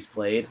good he's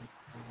played.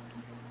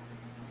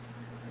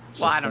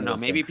 Well, I don't know.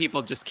 Maybe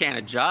people just can't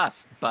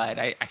adjust, but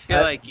I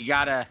feel like you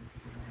gotta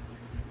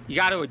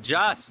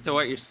adjust to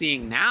what you're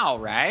seeing now,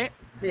 right?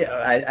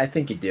 Yeah, I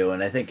think you do,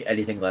 and I think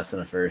anything less than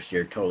a first,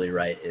 you're totally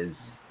right.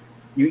 Is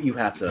you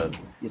have to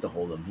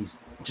hold him. He's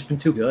just been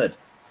too good.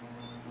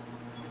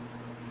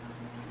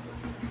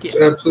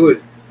 Yeah.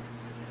 Absolutely.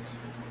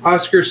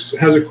 Oscar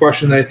has a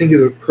question that I think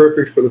is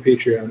perfect for the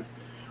Patreon.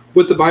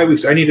 With the bye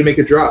weeks, I need to make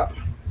a drop.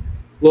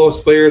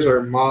 Lowest players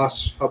are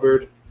Moss,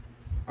 Hubbard.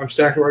 I'm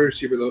stacked wide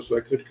receiver though, so I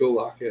could go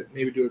lock it.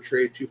 Maybe do a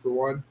trade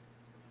 2-for-1.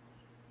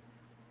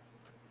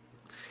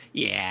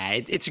 Yeah,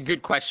 it's a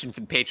good question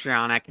for the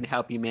Patreon. I can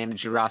help you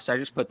manage your roster. I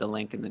just put the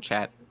link in the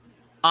chat.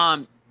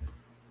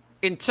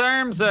 In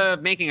terms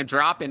of making a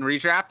drop in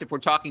redraft, if we're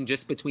talking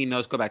just between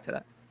those, go back to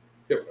that.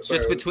 Yep,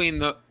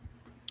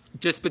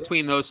 Just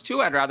between those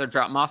two, I'd rather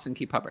drop Moss and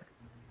keep Hubbard.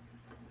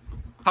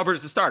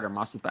 Hubbard's the starter.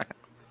 Moss is backup.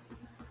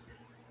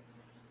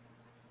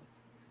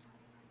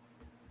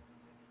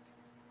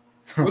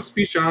 What's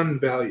Bijan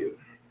value?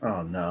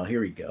 Oh no,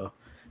 here we go.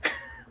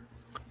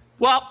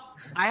 Well,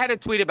 I had a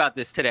tweet about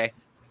this today.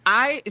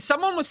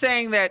 Someone was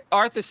saying that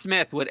Arthur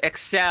Smith would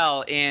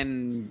excel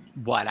in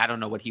what? I don't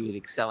know what he would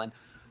excel in.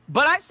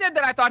 But I said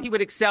that I thought he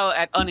would excel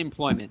at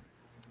unemployment.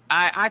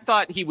 I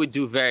thought he would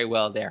do very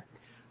well there.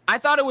 I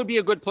thought it would be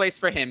a good place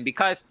for him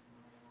because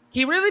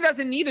he really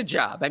doesn't need a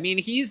job. I mean,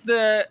 he's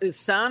the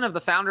son of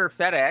the founder of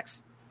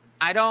FedEx.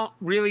 I don't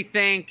really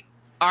think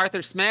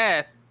Arthur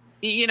Smith,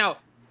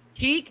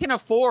 he can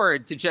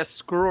afford to just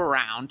screw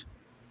around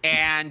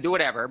and do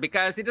whatever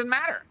because it doesn't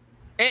matter.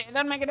 It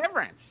doesn't make a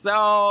difference.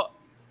 So,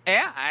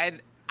 yeah,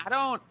 I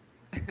don't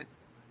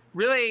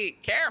really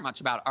care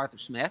much about Arthur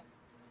Smith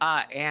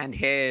and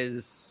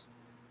his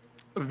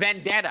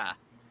vendetta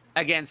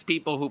against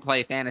people who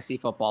play fantasy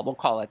football. We'll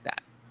call it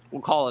that.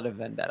 We'll call it a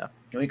vendetta.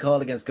 Can we call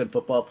it against good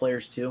football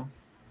players too?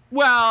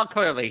 Well,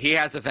 clearly he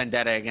has a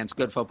vendetta against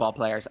good football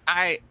players.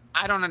 I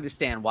I don't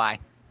understand why.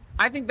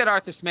 I think that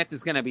Arthur Smith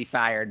is going to be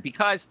fired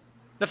because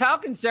the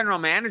Falcons general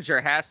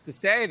manager has to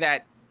say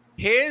that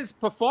his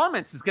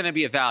performance is going to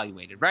be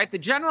evaluated, right? The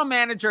general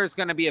manager is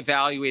going to be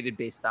evaluated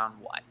based on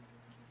what?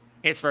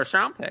 His first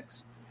round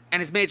picks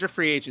and his major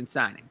free agent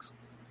signings.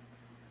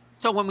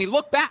 So when we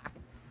look back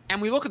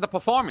and we look at the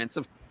performance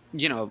of,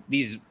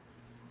 these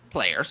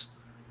players,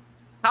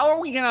 how are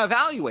we going to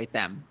evaluate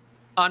them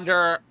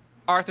under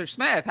Arthur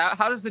Smith?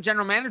 How does the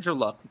general manager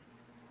look?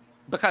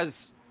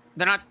 Because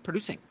they're not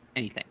producing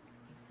anything.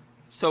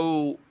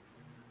 So,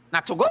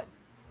 not so good.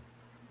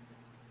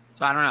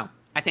 So, I don't know.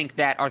 I think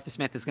that Arthur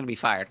Smith is going to be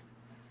fired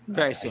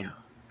very soon.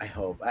 I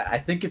hope. I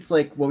think it's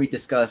like what we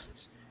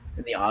discussed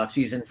in the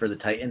offseason for the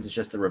Titans. It's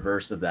just the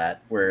reverse of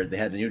that, where they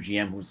had a new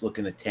GM who's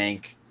looking to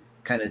tank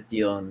kind of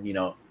deal and,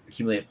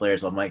 accumulate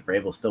players while Mike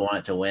Vrabel still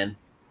wanted to win.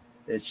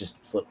 It's just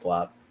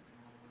flip-flop.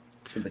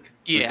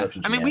 Yeah.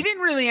 I mean, we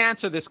didn't really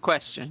answer this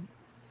question.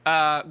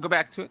 Go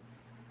back to it.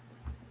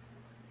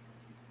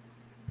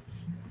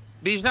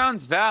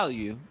 Bijan's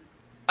value.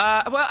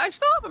 Well, I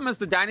still have him as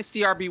the Dynasty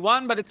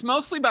RB1, but it's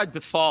mostly by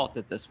default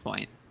at this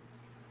point.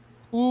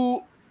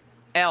 Who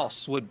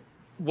else could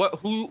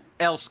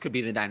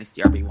be the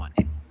Dynasty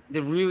RB1?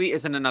 There really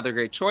isn't another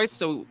great choice,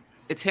 so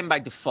it's him by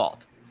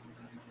default.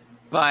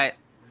 But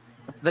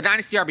the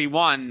Dynasty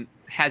RB1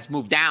 has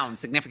moved down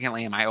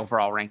significantly in my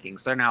overall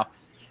rankings. They're now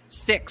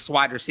 6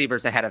 wide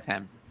receivers ahead of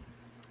him.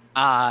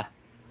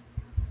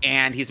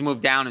 And he's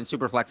moved down in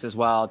Superflex as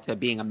well to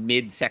being a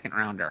mid-second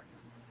rounder.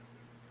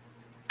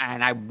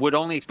 And I would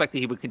only expect that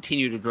he would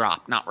continue to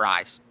drop, not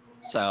rise.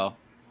 So,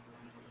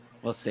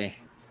 we'll see.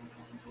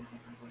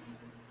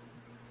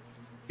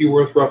 He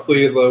worth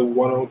roughly the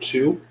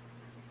 102?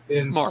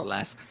 More or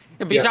less.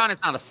 And Bijan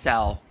is not a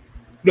sell.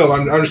 No,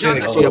 I'm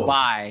understanding. Bijan's actually a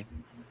buy.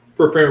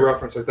 For frame of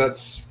reference,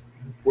 that's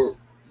where I'm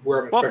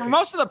expecting. Well, for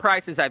most of the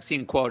prices I've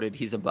seen quoted,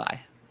 he's a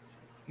buy.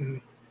 Mm-hmm.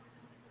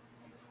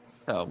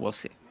 So, we'll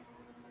see.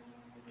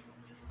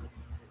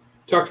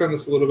 Talked on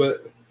this a little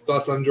bit.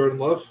 Thoughts on Jordan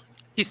Love?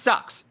 He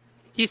sucks.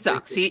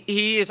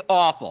 He is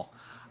awful.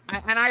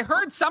 And I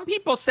heard some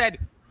people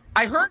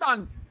I heard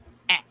on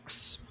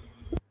X,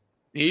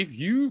 if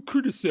you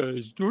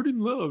criticize Jordan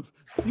Love,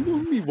 you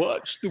only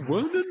watch the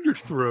one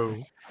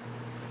underthrow.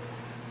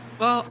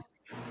 Well,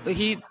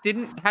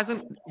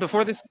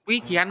 before this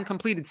week, he hadn't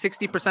completed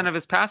 60% of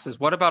his passes.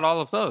 What about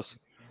all of those?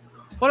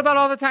 What about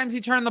all the times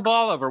he turned the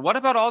ball over? What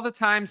about all the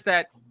times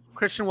that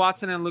Christian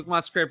Watson and Luke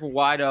Musgrave were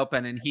wide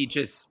open and he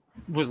just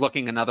was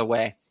looking another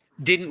way?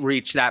 Didn't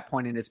reach that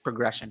point in his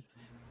progression.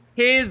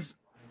 His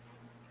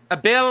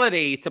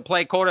ability to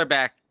play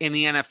quarterback in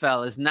the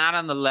NFL is not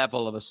on the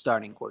level of a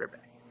starting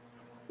quarterback.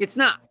 It's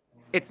not.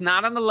 It's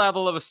not on the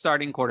level of a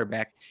starting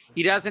quarterback.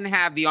 He doesn't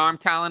have the arm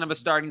talent of a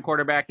starting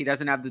quarterback. He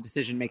doesn't have the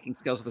decision-making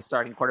skills of a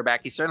starting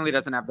quarterback. He certainly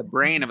doesn't have the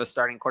brain of a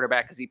starting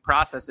quarterback because he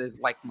processes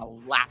like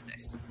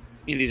molasses.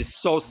 I mean, it is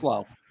so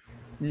slow.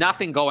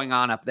 Nothing going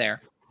on up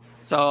there.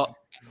 So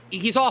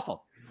he's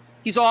awful.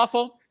 He's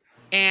awful.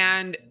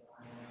 And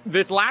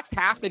this last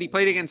half that he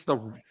played against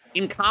the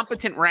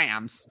incompetent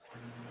Rams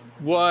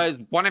was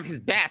one of his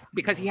best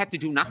because he had to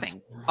do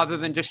nothing other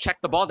than just check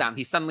the ball down.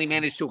 He suddenly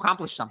managed to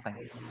accomplish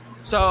something.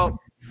 So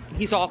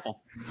he's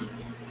awful.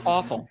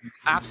 Awful.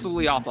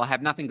 Absolutely awful. I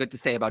have nothing good to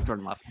say about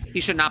Jordan Love.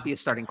 He should not be a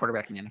starting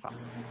quarterback in the NFL.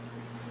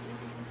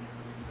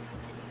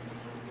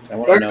 I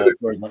want to know if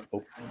Jordan Love...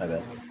 Oh, my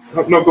bad.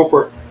 No, go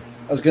for it.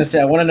 I was going to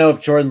say, I want to know if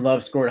Jordan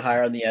Love scored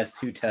higher on the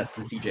S2 test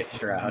than CJ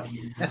Stroud.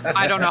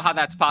 I don't know how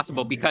that's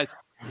possible because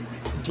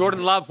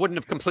Jordan Love wouldn't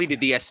have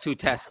completed the S2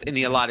 test in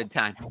the allotted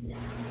time.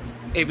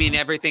 I mean,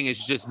 everything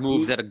just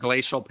moves at a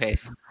glacial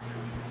pace.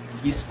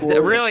 He scored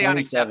it's really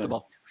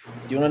unacceptable.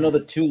 Do you want to know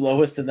the 2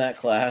 lowest in that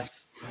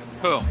class?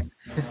 Who?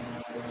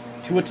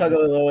 Tua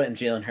Tagovailoa and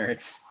Jalen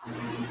Hurts.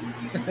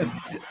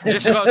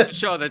 Just goes to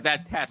show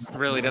that test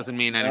really doesn't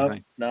mean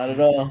anything. Nope, not at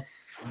all.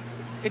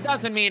 It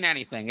doesn't mean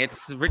anything.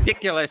 It's a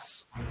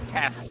ridiculous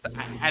test.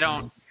 I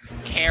don't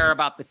care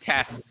about the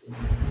test.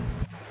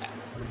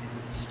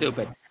 It's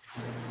stupid.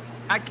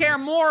 I care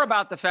more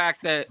about the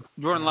fact that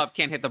Jordan Love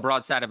can't hit the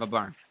broadside of a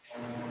barn.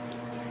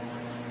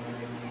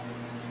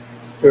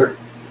 Fair.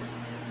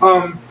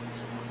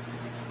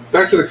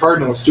 Back to the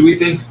Cardinals. Do we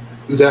think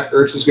Zach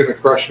Ertz is going to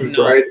crush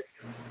McBride?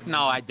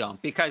 No, I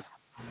don't. Because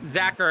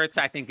Zach Ertz,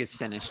 I think, is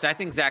finished. I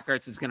think Zach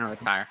Ertz is going to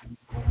retire.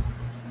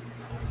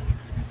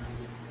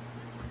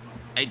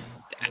 I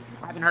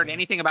haven't heard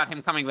anything about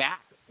him coming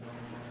back.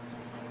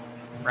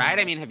 Right?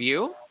 I mean, have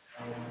you?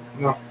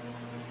 No.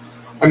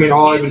 I mean,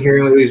 all I've been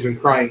hearing lately has been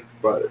crying,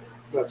 but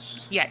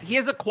that's... Yeah, he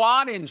has a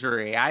quad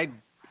injury. I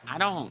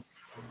don't...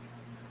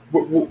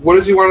 What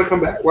does he want to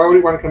come back? Why would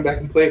he want to come back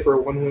and play for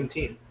a one-win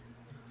team?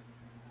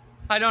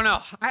 I don't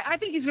know. I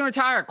think he's going to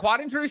retire.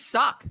 Quad injuries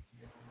suck.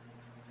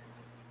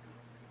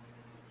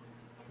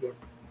 Yeah.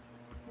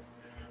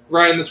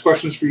 Ryan, this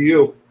question's for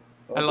you.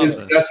 Is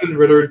Desmond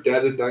Ridder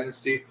dead in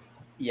Dynasty?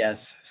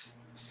 Yes,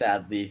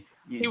 sadly.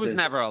 He was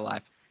never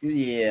alive.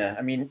 Yeah,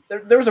 I mean,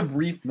 there was a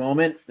brief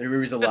moment that he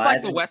was alive. Just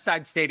like the West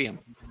Side Stadium.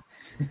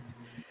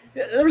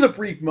 There was a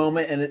brief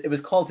moment, and it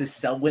was called his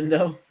sell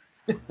window.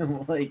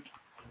 Like,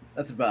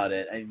 that's about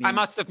it. I mean, I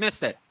must have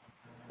missed it.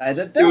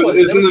 It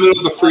was in the middle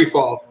of the free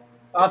fall.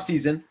 Off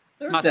season.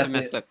 Must have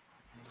missed it.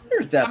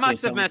 I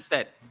must have missed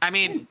it. I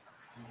mean,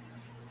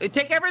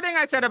 take everything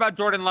I said about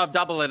Jordan Love,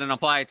 double it, and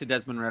apply it to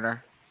Desmond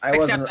Ridder.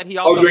 Except that he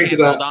also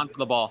can't hold on to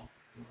the ball.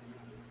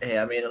 Hey,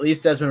 I mean, at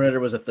least Desmond Ridder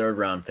was a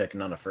 3rd-round pick,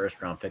 not a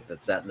 1st-round pick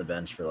that sat in the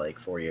bench for like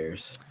 4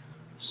 years.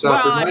 Well,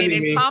 I mean,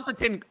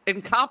 incompetent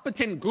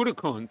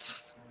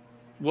Gutekunst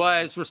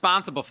was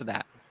responsible for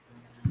that.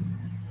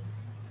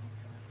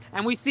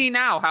 And we see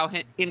now how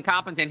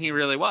incompetent he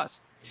really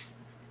was.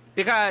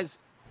 Because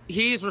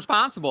he's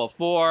responsible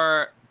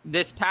for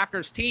this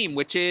Packers team,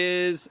 which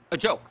is a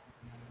joke.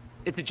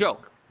 It's a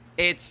joke.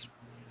 It's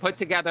put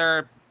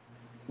together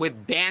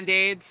with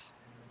Band-Aids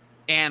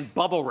and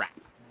bubble wrap.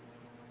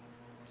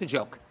 It's a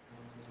joke.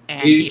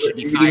 And he should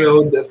be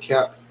fired. Dead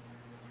cap.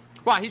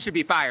 Well, he should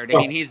be fired. I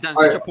mean, he's done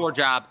such a poor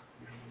job.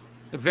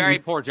 A very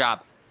poor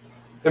job.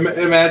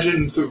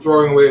 Imagine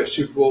throwing away a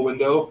Super Bowl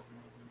window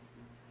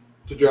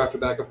to draft a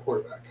backup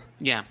quarterback.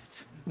 Yeah.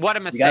 What a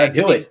mistake.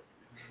 You gotta do it.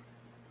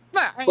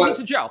 He's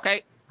a joke.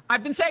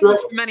 I've been saying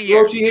this for many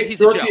years.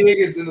 He's a joke.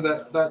 Higgins into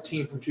that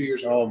team from 2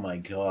 years ago. Oh my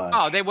god.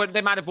 Oh,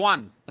 they might have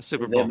won a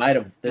Super Bowl. They might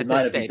have beat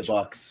the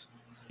Bucs.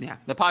 Yeah,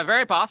 they're probably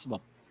very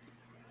possible.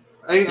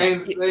 I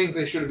think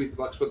they should have beat the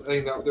Bucs, but I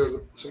think that there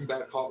was some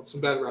bad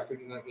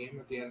reffing in that game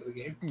at the end of the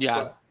game.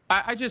 Yeah,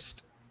 I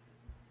just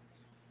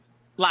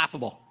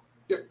laughable.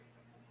 Yep.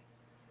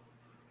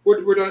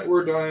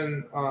 We're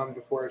done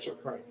before I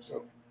start crying.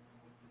 So.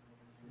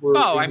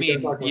 I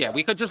mean, yeah,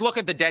 we could just look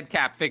at the dead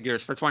cap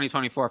figures for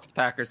 2024 for the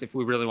Packers if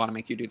we really want to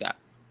make you do that.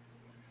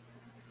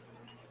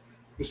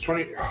 It's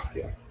 20.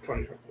 Yeah,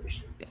 20. Yeah,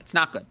 it's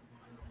not good.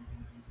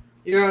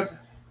 Yeah,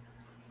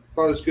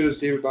 about as good as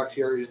David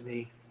Bakhtiari's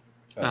knee.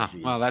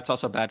 Well, that's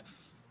also bad.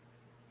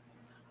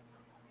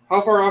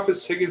 How far off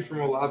is Higgins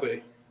from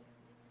Olave?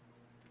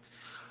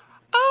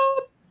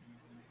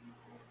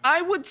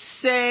 I would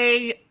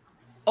say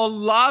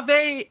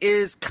Olave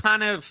is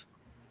kind of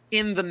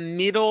in the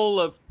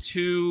middle of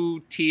 2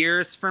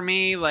 tiers for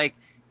me. Like,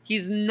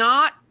 he's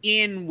not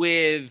in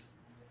with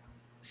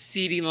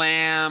CeeDee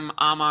Lamb,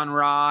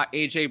 Amon-Ra,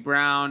 A.J.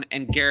 Brown,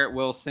 and Garrett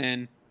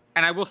Wilson.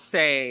 And I will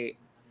say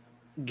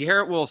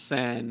Garrett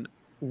Wilson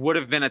would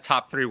have been a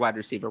top 3 wide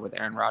receiver with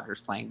Aaron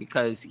Rodgers playing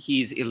because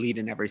he's elite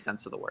in every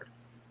sense of the word.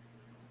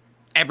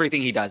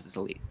 Everything he does is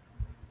elite.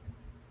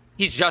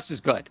 He's just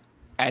as good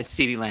as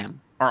CeeDee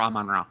Lamb or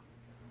Amon-Ra.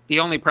 The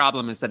only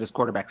problem is that his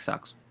quarterback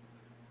sucks.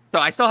 So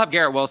I still have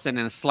Garrett Wilson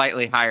in a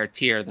slightly higher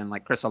tier than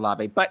like Chris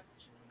Olave, but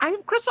I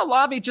have Chris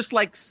Olave just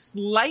like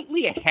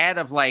slightly ahead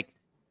of like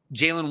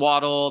Jalen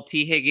Waddle,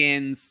 T.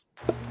 Higgins,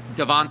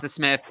 Devonta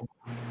Smith,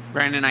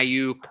 Brandon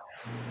Ayuk.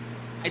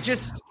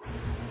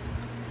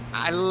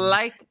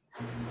 I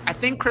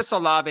think Chris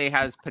Olave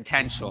has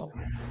potential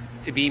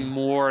to be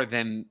more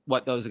than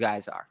what those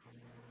guys are.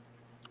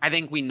 I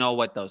think we know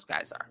what those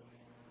guys are.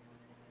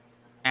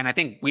 And I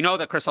think we know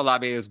that Chris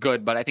Olave is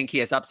good, but I think he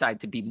has upside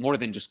to be more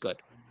than just good.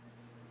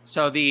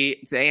 So the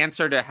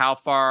answer to how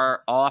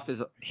far off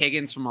is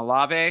Higgins from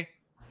Olave,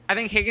 I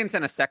think Higgins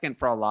in a second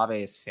for Olave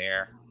is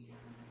fair.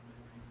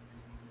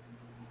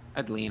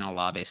 I'd lean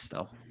Olave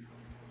still.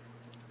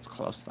 It's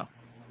close, though.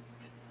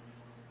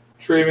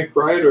 Trey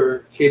McBride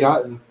or Cade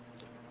Otton?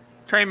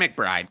 Trey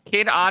McBride.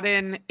 Cade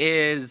Otton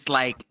is,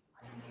 like,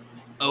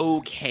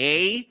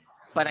 okay,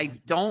 but I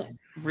don't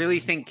really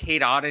think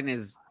Cade Otton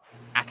is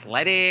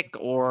athletic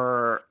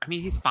or... I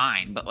mean, he's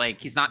fine, but,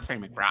 like, he's not Trey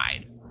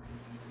McBride.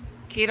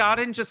 Cade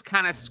Otton just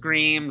kind of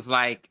screams,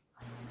 like,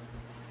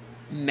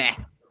 meh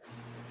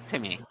to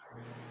me.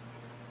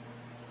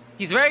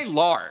 He's very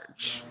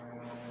large,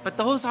 but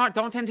those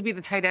don't tend to be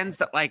the tight ends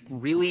that, like,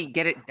 really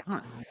get it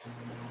done.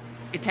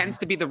 It tends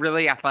to be the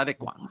really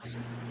athletic ones.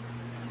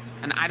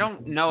 And I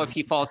don't know if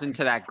he falls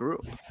into that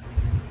group.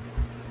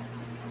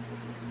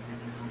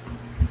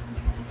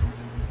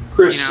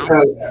 Chris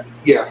had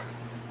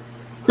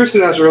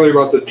asked earlier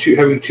about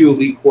having 2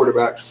 elite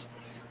quarterbacks,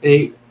 and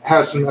he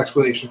has some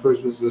explanation for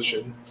his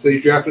position. So he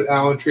drafted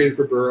Allen, traded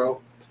for Burrow,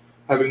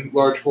 having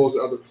large holes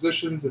at other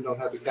positions, and don't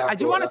have the capital. I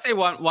do want to say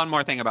one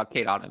more thing about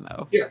Cade Otton,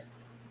 though. Yeah.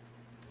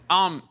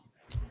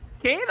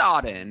 Cade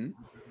Otton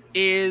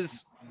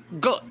is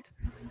good.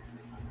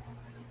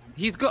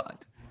 He's good.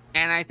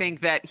 And I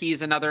think that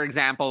he's another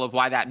example of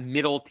why that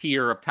middle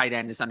tier of tight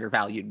end is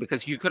undervalued,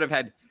 because you could have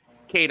had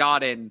Cade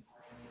Otton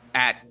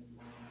at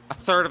a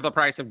third of the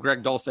price of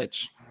Greg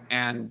Dulcich.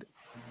 And,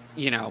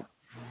 you know,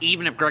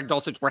 even if Greg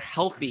Dulcich were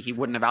healthy, he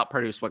wouldn't have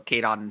outproduced what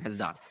Cade Otton has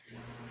done.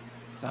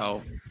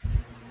 So,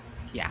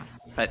 yeah.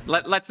 But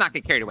let's not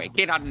get carried away.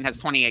 Cade Otton has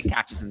 28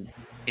 catches in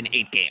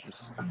 8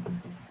 games.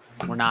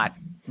 We're not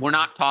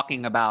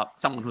talking about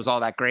someone who's all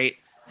that great.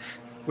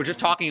 We're just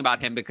talking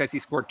about him because he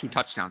scored 2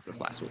 touchdowns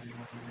this last week.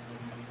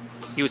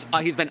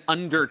 He's been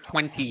under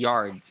 20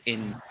 yards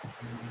in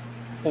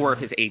 4 of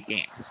his 8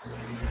 games.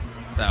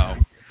 So,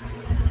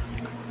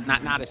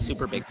 not a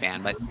super big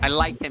fan, but I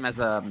like him as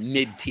a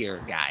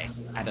mid-tier guy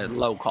at a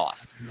low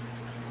cost.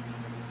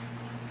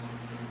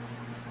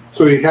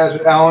 So he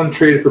has Allen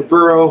traded for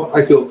Burrow.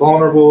 I feel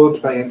vulnerable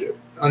depending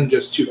on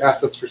just 2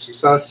 assets for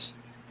success.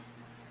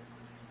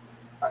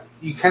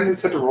 You kind of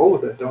just have to roll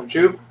with it, don't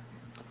you?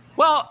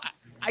 Well,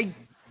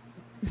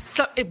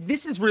 so if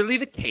this is really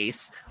the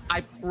case,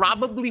 I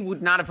probably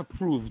would not have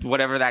approved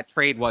whatever that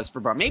trade was for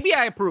Burrow. Maybe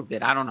I approved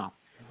it. I don't know.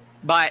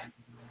 But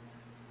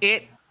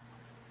it's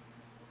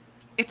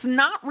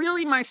not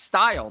really my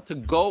style to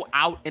go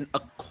out and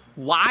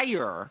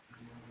acquire,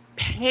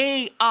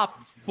 pay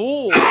up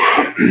for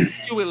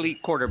 2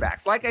 elite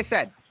quarterbacks. Like I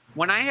said,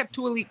 when I have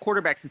 2 elite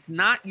quarterbacks, it's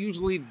not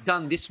usually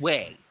done this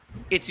way.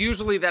 It's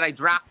usually that I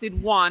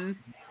drafted one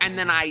and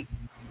then I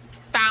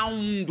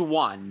found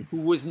one who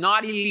was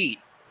not elite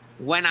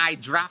when I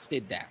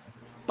drafted them,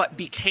 but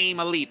became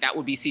elite. That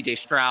would be CJ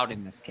Stroud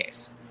in this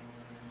case.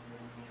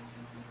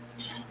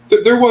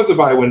 There was a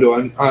buy window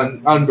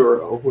on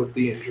Burrow with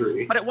the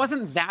injury. But it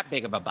wasn't that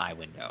big of a buy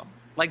window.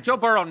 Like, Joe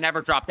Burrow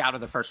never dropped out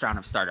of the first round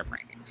of startup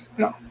rankings.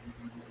 No.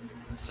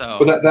 So,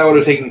 but that would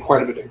have taken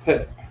quite a bit of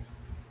hit.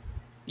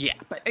 Yeah,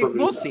 but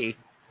we'll see.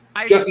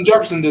 Justin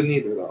Jefferson didn't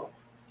either, though.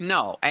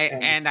 No,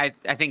 I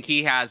think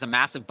he has a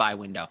massive buy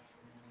window.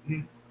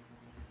 Mm-hmm.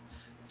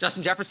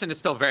 Justin Jefferson is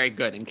still very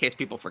good, in case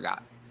people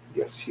forgot.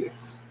 Yes, he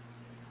is.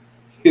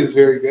 He is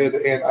very good,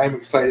 and I'm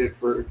excited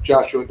for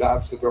Joshua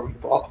Dobbs to throw him the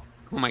ball.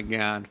 Oh my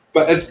god!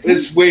 But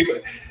it's way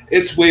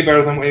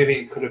better than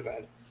anything it could have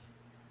been.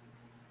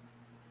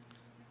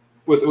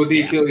 With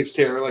the Achilles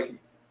tear, like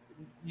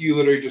you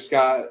literally just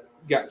got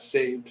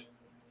saved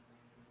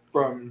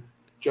from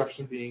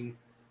Jefferson being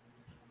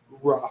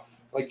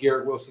rough, like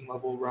Garrett Wilson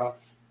level rough.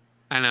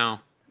 I know.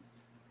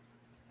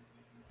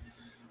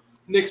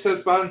 Nick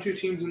says bottom 2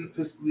 teams in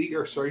this league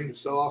are starting to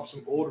sell off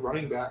some old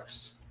running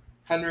backs.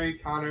 Henry,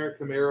 Connor,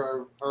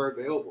 Kamara are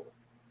available.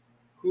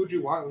 Who would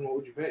you want and what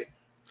would you pay?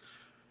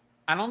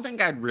 I don't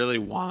think I'd really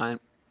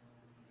want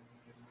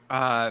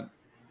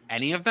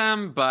any of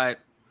them, but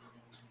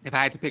if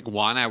I had to pick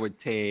one, I would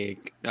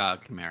take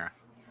Kamara.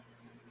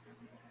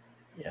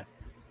 Yeah,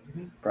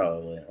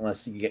 probably.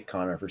 Unless you get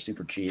Connor for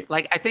super cheap.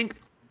 Like, I think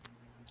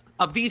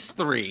of these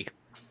 3,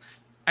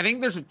 I think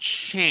there's a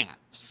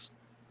chance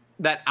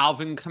that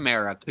Alvin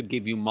Kamara could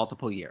give you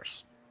multiple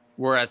years.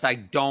 Whereas I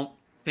don't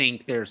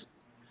think there's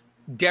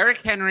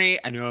Derrick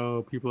Henry. I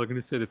know people are going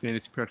to say the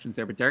fantasy production's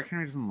there, but Derrick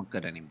Henry doesn't look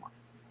good anymore.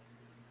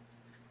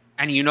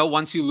 And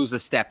once you lose a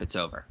step, it's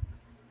over.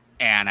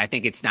 And I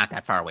think it's not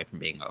that far away from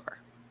being over.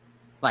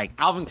 Like,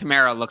 Alvin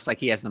Kamara looks like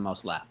he has the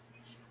most left.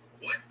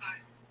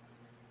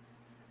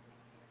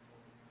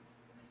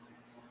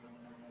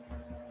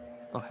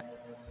 Go ahead.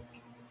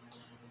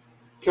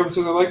 Kevin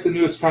says, I like the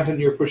newest content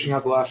you're pushing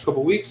out the last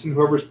couple weeks, and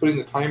whoever's putting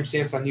the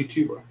timestamps on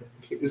YouTube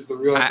is the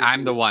real.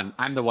 I'm the one.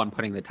 I'm the one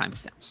putting the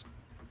timestamps.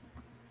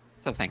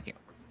 So thank you.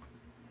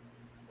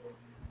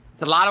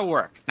 It's a lot of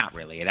work. Not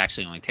really. It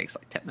actually only takes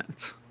like 10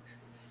 minutes.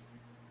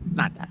 It's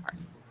not that hard.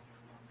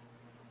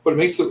 But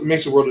it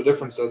makes a world of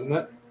difference, doesn't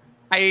it?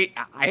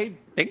 I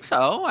think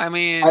so. I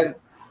mean,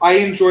 I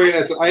enjoy it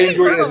as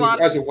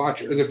a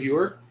watcher, as a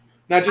viewer,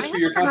 not just for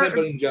your content,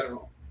 but in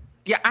general.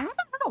 Yeah, I haven't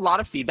heard a lot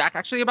of feedback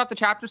actually about the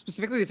chapter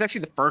specifically. It's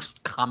actually the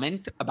first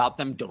comment about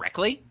them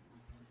directly.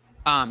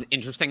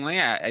 Interestingly,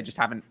 I just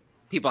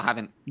people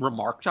haven't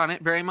remarked on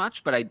it very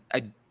much, but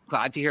I'm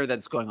glad to hear that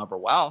it's going over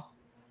well.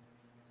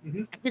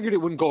 Mm-hmm. I figured it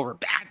wouldn't go over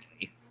badly.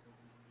 I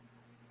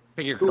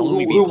figured it could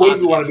only be positive. Who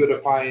wouldn't want to be able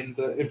to find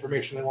the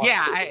information they want?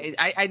 Yeah,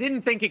 I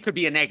didn't think it could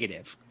be a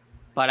negative,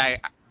 but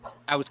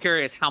I was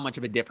curious how much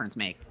of a difference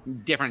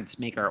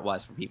maker it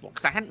was for people,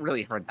 because I hadn't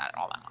really heard that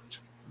all that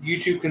much.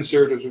 YouTube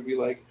conservatives would be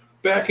like,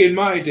 back in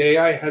my day,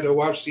 I had to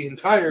watch the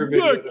entire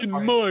video. Back in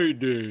my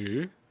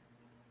day.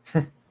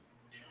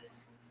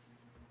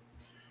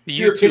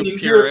 Your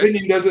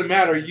opinion doesn't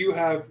matter. You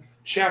have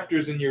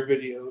chapters in your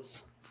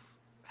videos.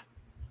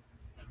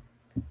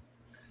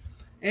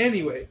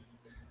 Anyway,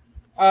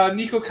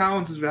 Nico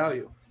Collins'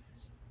 value.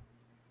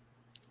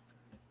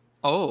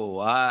 Oh,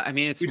 I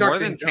mean, it's more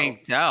than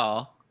Tank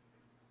Dell.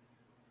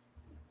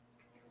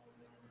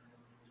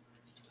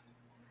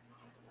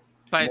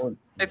 But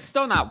it's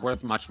still not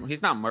worth much more.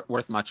 He's not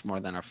worth much more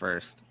than a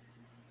first.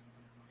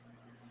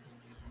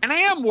 And I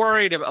am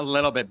worried a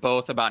little bit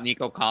both about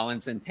Nico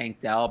Collins and Tank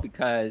Dell,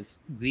 because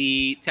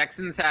the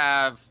Texans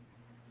have,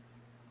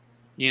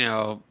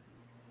 I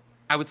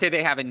would say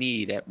they have a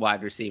need at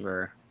wide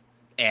receiver.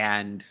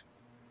 And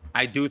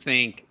I do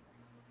think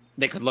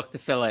they could look to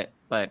fill it,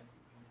 but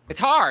it's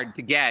hard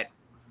to get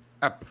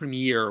a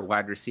premier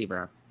wide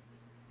receiver.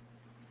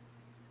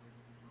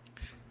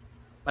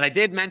 But I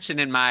did mention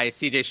in my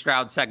CJ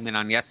Stroud segment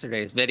on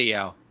yesterday's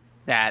video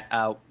that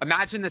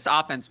imagine this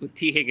offense with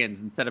T.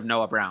 Higgins instead of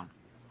Noah Brown.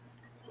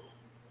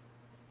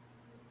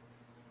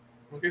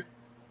 Okay.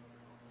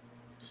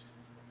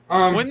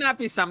 Wouldn't that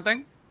be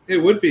something? It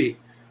would be.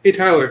 Hey,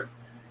 Tyler,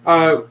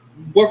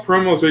 what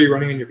promos are you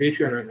running on your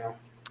Patreon right now?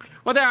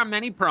 Well, there are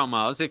many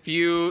promos. If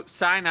you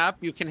sign up,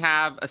 you can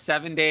have a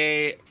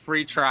 7-day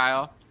free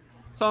trial.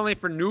 It's only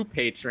for new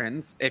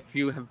patrons. If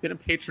you have been a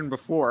patron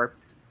before,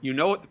 you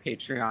know what the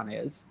Patreon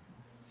is,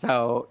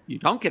 so you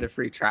don't get a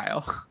free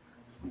trial.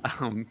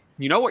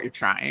 you know what you're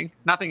trying.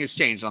 Nothing has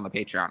changed on the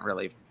Patreon,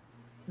 really,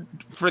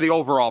 for the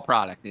overall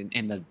product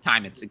in the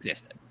time it's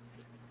existed.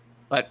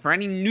 But for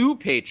any new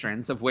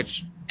patrons, of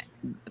which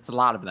it's a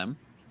lot of them,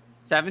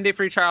 7-day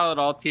free trial at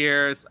all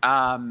tiers.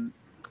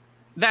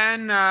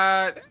 Then,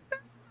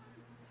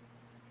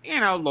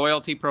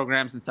 loyalty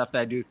programs and stuff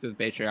that I do through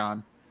the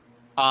Patreon.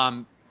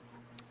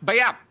 But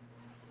yeah,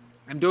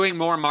 I'm doing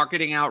more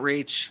marketing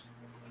outreach,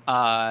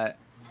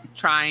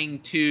 trying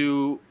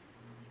to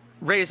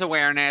raise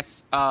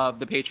awareness of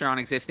the Patreon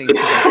existing.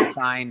 I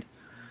find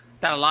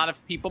that a lot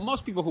of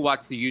most people who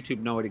watch the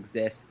YouTube know it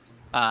exists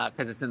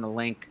because it's in the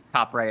link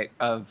top right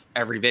of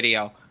every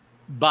video.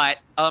 But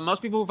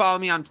most people who follow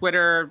me on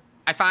Twitter,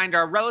 I find,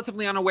 are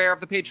relatively unaware of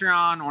the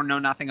Patreon or know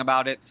nothing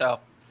about it. So,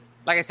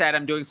 like I said,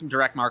 I'm doing some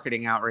direct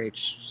marketing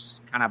outreach,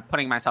 just kind of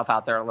putting myself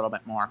out there a little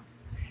bit more.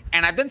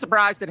 And I've been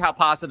surprised at how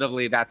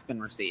positively that's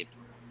been received.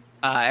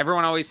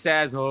 Everyone always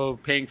says, oh,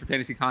 paying for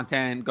fantasy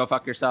content, go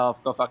fuck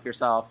yourself, go fuck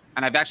yourself.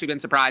 And I've actually been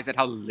surprised at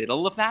how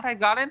little of that I've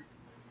gotten.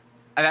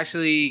 I've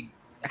actually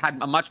had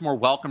a much more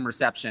welcome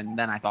reception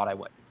than I thought I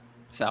would.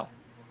 So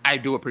I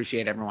do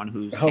appreciate everyone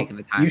who's taken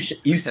the time.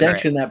 You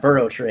sanctioned that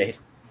Burrow trade.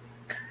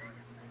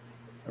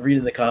 I'm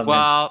reading the comments.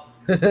 Well,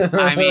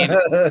 I mean,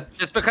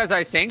 just because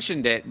I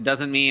sanctioned it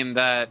doesn't mean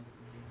that.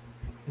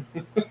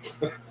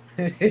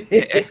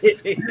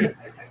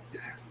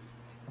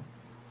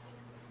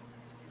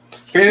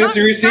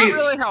 Fantasy receipts. It's not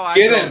really how I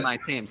Get build in. my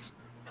teams.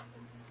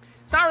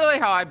 It's not really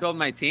how I build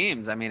my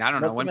teams. I mean, I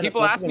don't know. When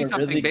people ask me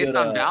something really based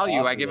good, on value,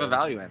 I offer, give a though.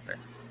 value answer.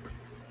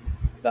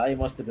 Value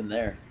must have been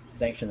there.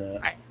 Sanction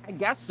it. I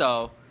guess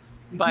so.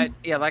 But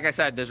yeah, like I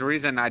said, there's a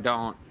reason I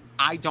don't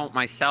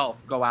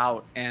myself go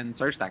out and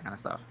search that kind of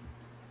stuff.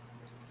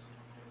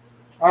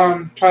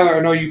 Tyler, I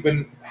know you've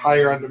been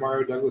higher on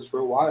Demario Douglas for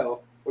a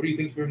while. What do you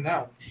think of him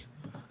now?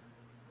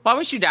 Well, I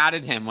wish you'd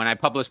added him when I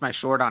published my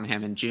short on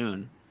him in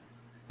June.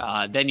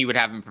 Then you would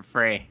have him for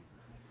free.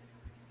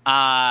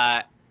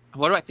 What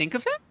do I think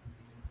of him?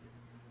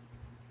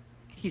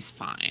 He's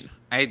fine.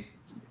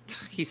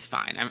 He's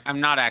fine.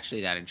 I'm not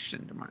actually that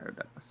interested in Demario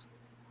Douglas.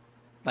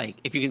 Like,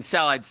 if you can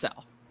sell, I'd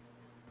sell.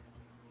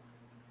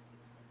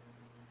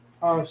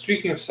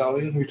 Speaking of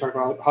selling, we talked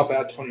about how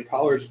bad Tony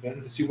Pollard's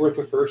been. Is he worth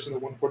a first in the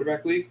one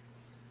quarterback league?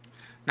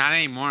 Not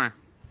anymore.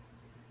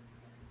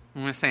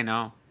 I'm going to say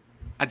no.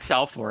 I'd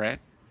sell for it.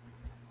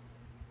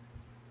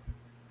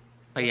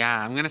 But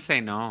yeah, I'm going to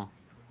say no.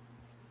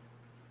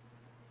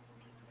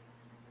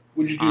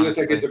 Would you do this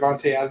like a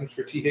Devontae Adams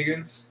for T.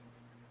 Higgins?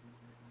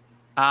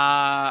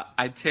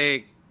 I'd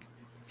take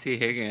T.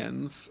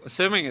 Higgins,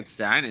 assuming it's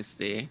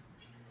Dynasty.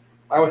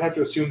 I would have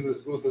to assume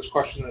with this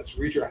question that it's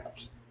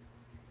redraft.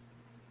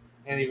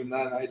 And even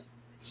then, I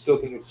still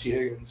think it's T.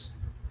 Higgins.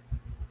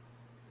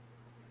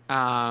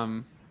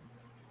 Yeah,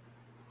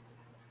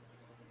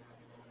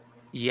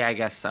 I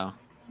guess so.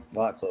 A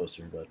lot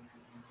closer, but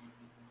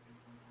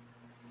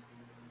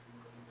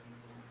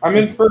I'm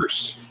in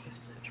first. this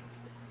is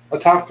interesting. A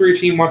top 3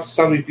 team wants to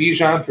sell me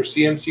Bijan for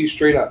CMC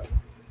straight up.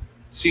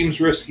 Seems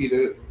risky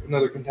to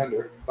another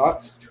contender.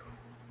 Thoughts?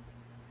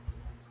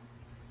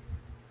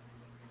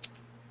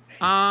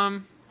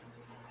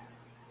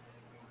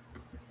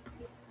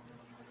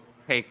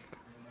 Take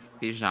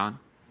Bijan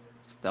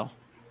still.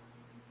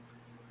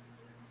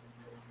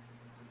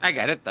 I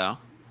get it though.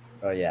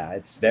 Oh yeah,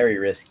 it's very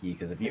risky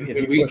because if you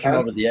We push him can.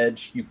 over the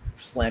edge, you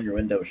slam your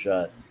window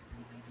shut.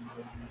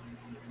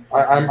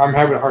 I'm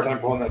having a hard time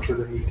pulling that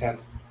trigger in week 10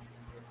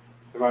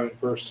 if I'm in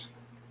first.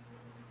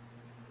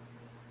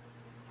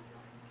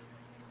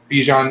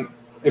 If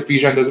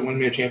Bijan doesn't win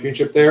me a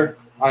championship there,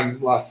 I'm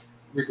left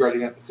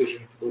regretting that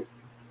decision for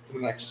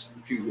the next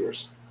few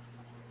years.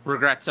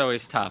 Regret's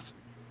always tough.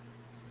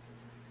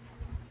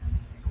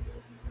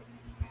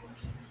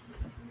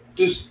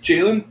 Does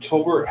Jalen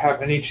Tolbert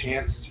have any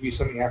chance to be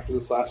something after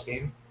this last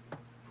game?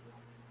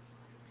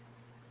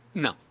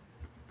 No.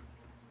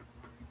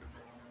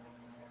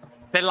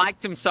 They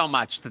liked him so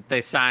much that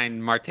they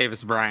signed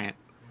Martavis Bryant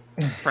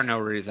for no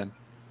reason.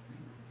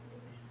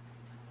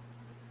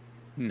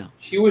 No.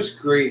 He was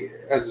great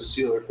as a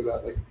Steeler for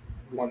that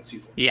one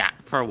season. Yeah,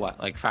 for what,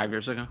 like 5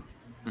 years ago?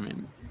 I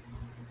mean,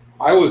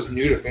 I was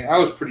new to fantasy. I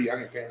was pretty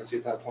young in fantasy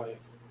at that point.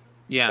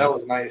 yeah. That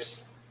was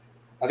nice.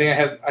 I think I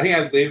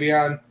had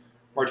Le'Veon,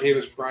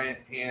 Martavis Bryant,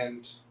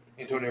 and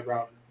Antonio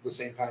Brown at the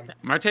same time.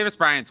 Martavis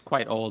Bryant's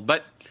quite old,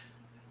 but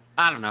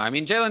I don't know. I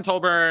mean, Jalen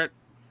Tolbert,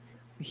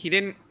 he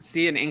didn't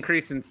see an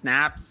increase in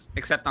snaps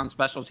except on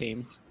special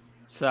teams.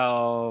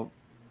 So,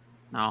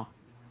 no.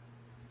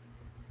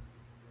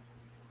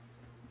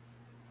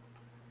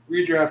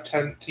 Redraft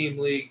 10-team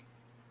league.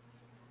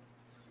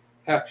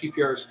 Half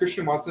PPR. Is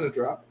Christian Watson a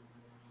drop?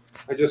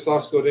 I just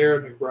lost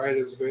Goddard. McBride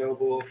is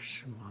available.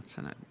 Christian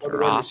Watson at Other wide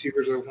drop.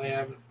 receivers are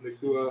Lamb,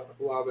 Nakua,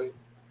 Olave,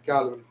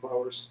 Godwin,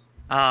 Flowers.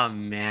 Oh,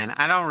 man.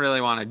 I don't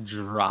really want to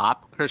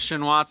drop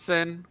Christian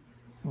Watson,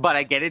 but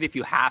I get it if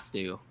you have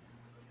to.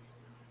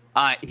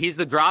 He's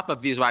the drop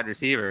of these wide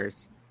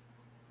receivers.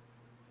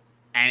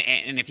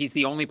 And if he's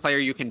the only player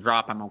you can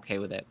drop, I'm okay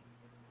with it.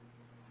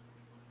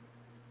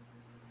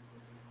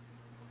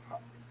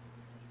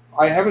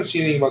 I haven't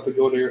seen anything about the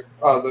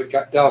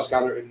Dallas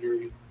Goedert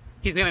injury.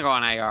 He's going to go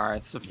on IR.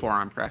 It's a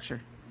forearm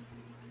fracture.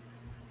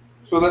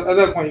 So at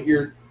that point,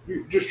 you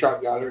just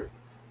drop Goddard.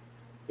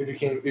 If you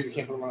can't put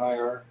him on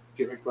IR,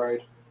 get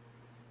McBride.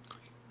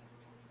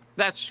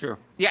 That's true.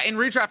 Yeah, in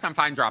redraft, I'm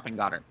fine dropping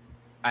Goddard.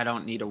 I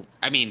don't need to.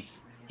 I mean,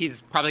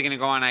 he's probably going to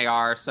go on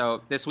IR.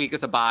 So this week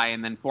is a bye,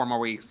 and then 4 more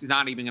weeks. He's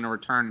not even going to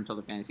return until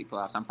the fantasy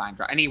playoffs. I'm fine.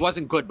 And he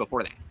wasn't good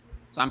before that.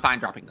 So I'm fine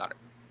dropping Goddard.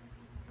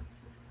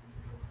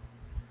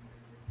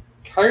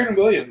 Kyren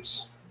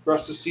Williams,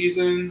 rest of the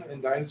season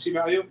and dynasty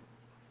value?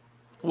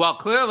 Well,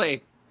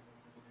 clearly,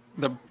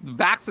 the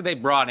backs that they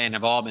brought in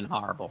have all been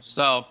horrible.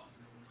 So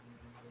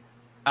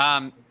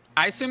I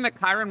assume that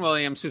Kyren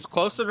Williams, who's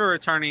closer to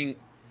returning,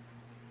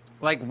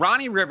 like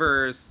Ronnie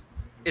Rivers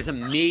is a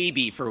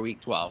maybe for week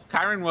 12.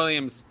 Kyren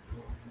Williams,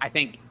 I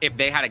think if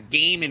they had a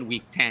game in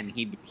week 10,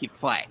 he'd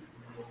play.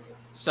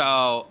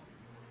 So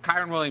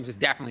Kyren Williams is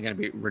definitely going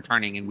to be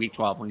returning in week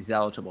 12 when he's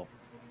eligible.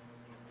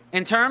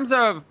 In terms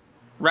of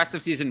rest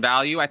of season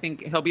value, I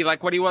think he'll be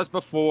like what he was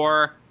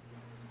before,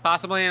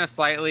 possibly in a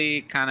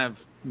slightly kind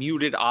of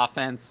muted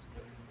offense.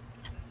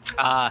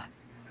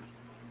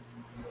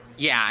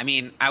 Yeah, I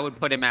mean, I would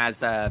put him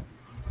as a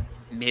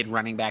mid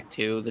running back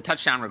too. The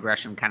touchdown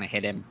regression kind of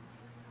hit him,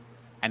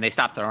 and they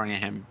stopped throwing at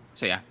him.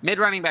 So yeah, mid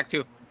running back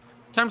too.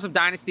 In terms of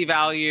dynasty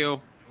value,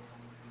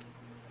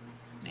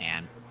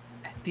 man,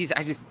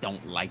 I just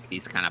don't like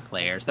these kind of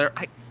players.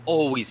 I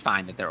always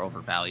find that they're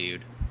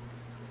overvalued.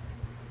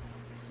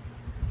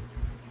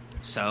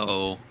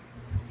 So,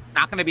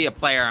 not going to be a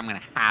player I'm going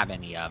to have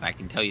any of. I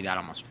can tell you that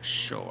almost for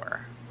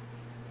sure.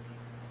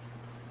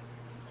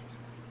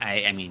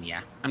 I mean,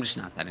 yeah, I'm just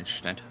not that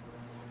interested.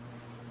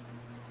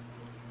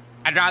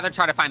 I'd rather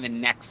try to find the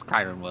next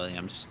Kyren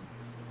Williams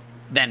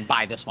than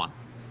buy this one,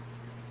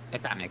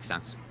 if that makes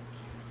sense.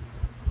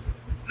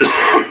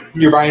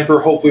 You're buying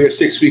for hopefully a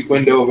 6-week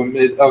window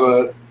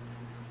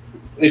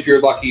if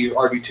you're lucky,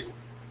 RB2.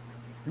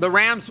 The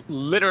Rams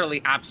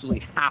literally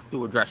absolutely have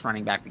to address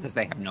running back because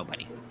they have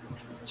nobody.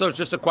 So it's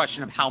just a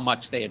question of how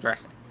much they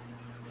address it.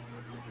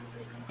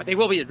 But they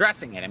will be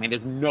addressing it. I mean,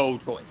 there's no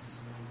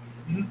choice.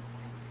 Mm-hmm.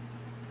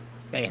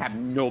 They have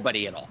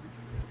nobody at all.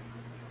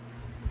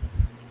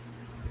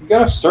 We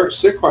got a start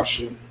sit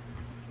question.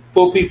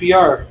 Full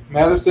PPR,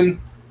 Madison,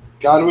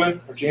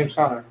 Godwin, or James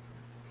Conner?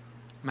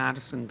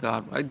 Madison,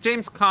 Godwin.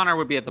 James Conner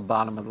would be at the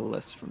bottom of the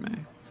list for me.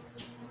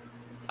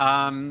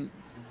 I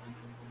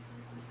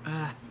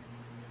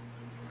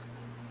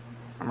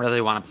don't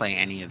really want to play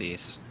any of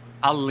these.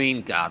 I'll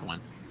lean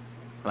Godwin,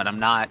 but I'm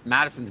not.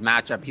 Madison's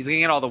matchup, he's going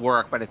to get all the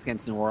work, but it's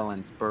against New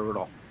Orleans.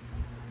 Brutal.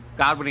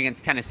 Godwin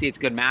against Tennessee, it's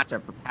a good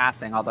matchup for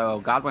passing, although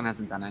Godwin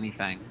hasn't done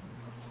anything.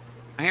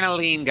 I'm going to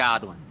lean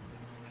Godwin.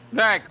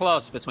 Very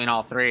close between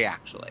all three,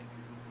 actually,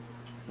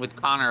 with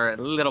Conner a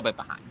little bit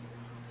behind.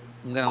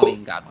 I'm going to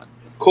lean Godwin.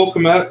 Cole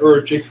Kmet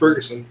or Jake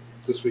Ferguson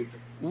this week?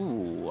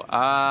 Ooh,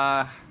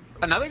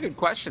 another good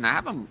question. I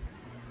have them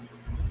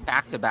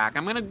back-to-back.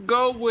 I'm going to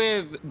go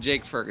with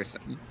Jake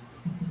Ferguson.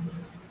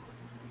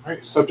 All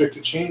right, subject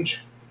to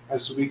change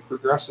as the week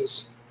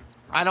progresses.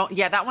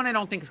 That one I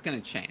don't think is going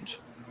to change.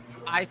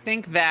 I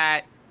think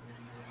that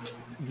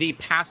the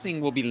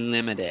passing will be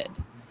limited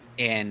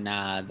in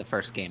the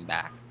first game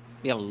back.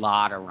 Be a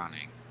lot of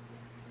running.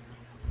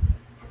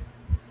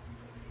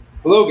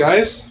 Hello,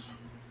 guys.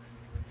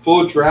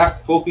 Full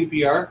draft, full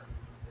PPR.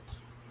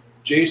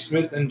 Jay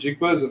Smith and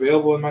Jigba is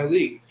available in my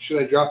league.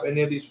 Should I drop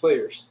any of these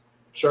players?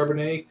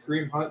 Charbonnet,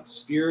 Kareem Hunt,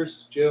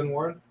 Spears, Jalen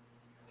Warren?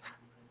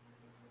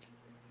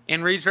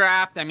 In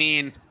redraft, I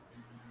mean,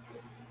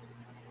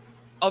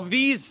 of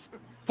these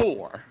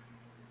four,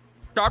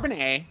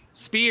 Charbonnet,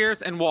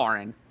 Spears, and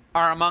Warren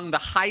are among the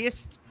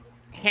highest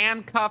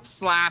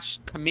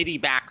handcuff/committee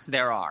backs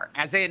there are.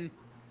 As in,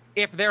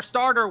 if their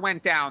starter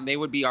went down, they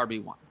would be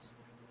RB1s.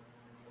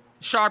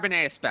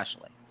 Charbonnet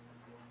especially.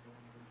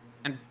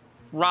 And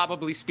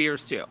probably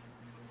Spears too.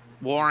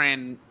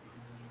 Warren,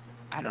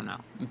 I don't know.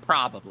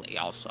 Probably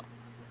also.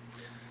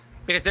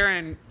 Because they're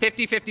in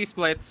 50-50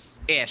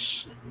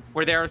 splits-ish,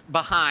 where they're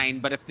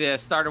behind, but if the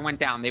starter went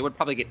down, they would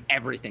probably get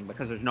everything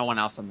because there's no one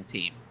else on the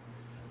team.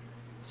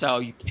 So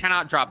you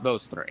cannot drop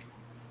those three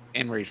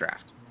in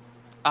redraft.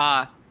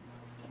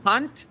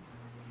 Hunt,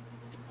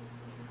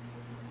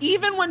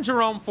 even when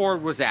Jerome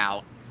Ford was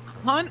out,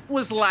 Hunt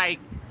was like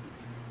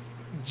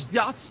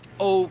just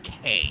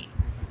okay.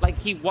 Like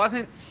he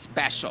wasn't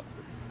special.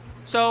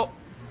 So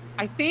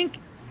I think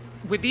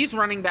with these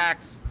running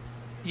backs,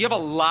 you have a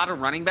lot of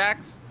running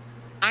backs.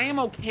 I am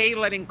okay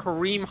letting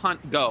Kareem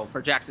Hunt go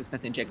for Jackson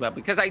Smith and Jigba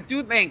because I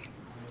do think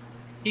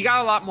he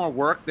got a lot more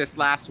work this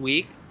last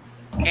week.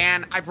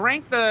 And I've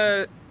ranked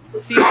the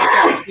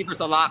Seahawks receivers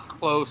a lot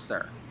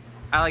closer.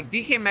 I like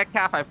DK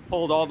Metcalf, I've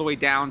pulled all the way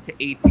down to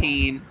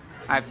 18.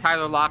 I have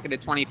Tyler Lockett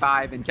at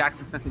 25 and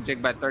Jackson Smith and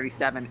Jigba at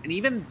 37. And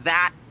even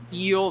that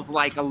feels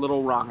like a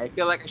little wrong. I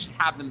feel like I should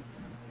have them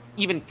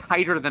even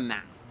tighter than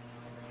that.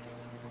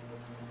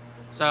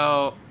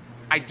 So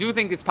I do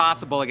think it's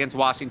possible against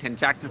Washington.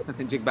 Jackson Smith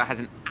and Jigba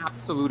has an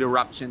absolute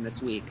eruption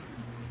this week.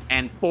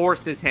 and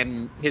forces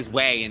his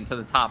way into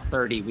the top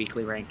 30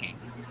 weekly ranking,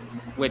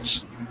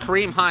 which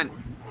Kareem Hunt,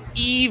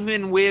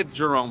 even with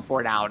Jerome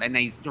Ford out, and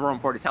Jerome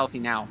Ford is healthy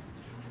now,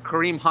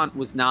 Kareem Hunt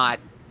was not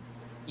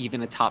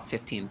even a top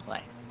 15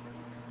 play.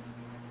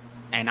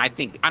 And I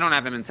don't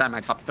have him inside my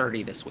top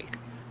 30 this week.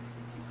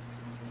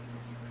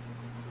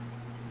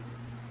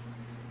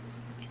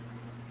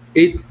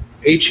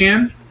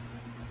 Achane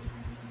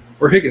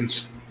or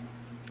Higgins?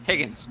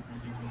 Higgins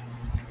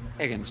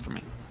for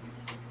me.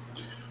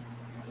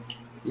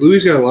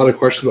 Louis got a lot of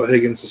questions about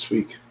Higgins this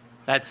week.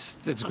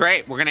 That's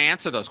great. We're going to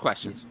answer those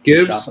questions.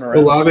 Gibbs,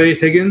 Olave,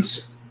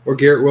 Higgins, or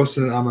Garrett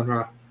Wilson and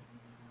Amon-Ra?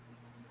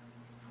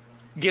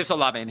 Gibbs,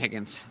 Olave, and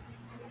Higgins.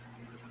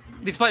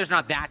 These players are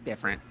not that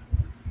different.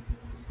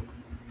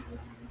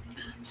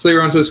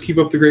 Slayron says, keep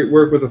up the great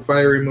work with a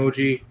fire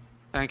emoji.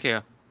 Thank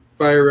you.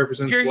 Fire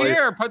represents life. If you're life.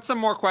 here, put some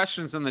more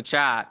questions in the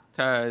chat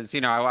because,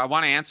 I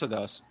want to answer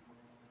those.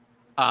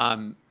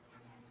 But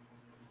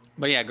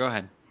yeah, go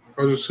ahead.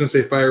 I was just going to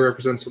say fire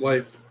represents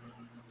life.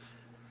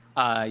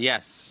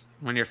 Yes.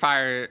 When your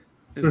fire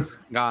is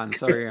gone,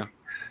 so are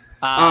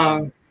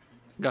you.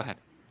 Go ahead.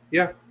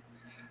 Yeah.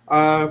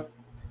 How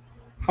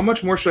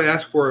much more should I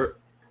ask for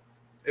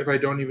if I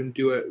don't even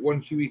do it?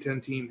 1 QB 10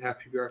 team, half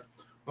PPR.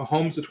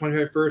 Mahomes the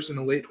 25 first and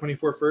a late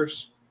 24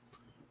 first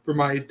for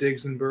my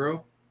Diggs and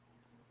Burrow.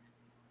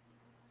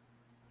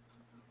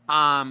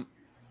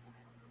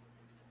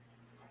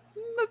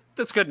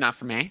 That's good enough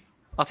for me.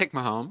 I'll take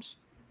Mahomes.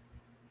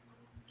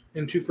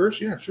 And 2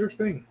 first? Yeah, sure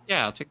thing.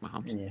 Yeah, I'll take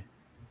Mahomes. Yeah.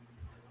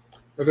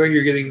 I feel like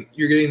you're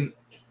getting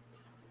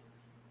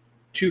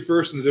 2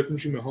 first and the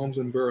difference between Mahomes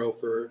and Burrow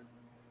for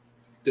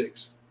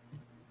Diggs.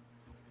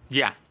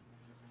 Yeah.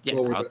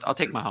 Well, I'll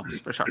take Mahomes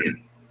for sure.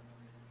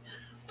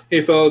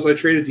 Hey, fellas, I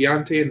traded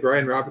Deontay and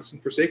Brian Robinson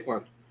for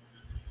Saquon.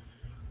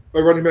 My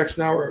running backs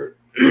now are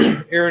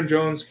Aaron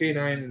Jones,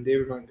 K9, and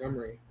David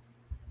Montgomery.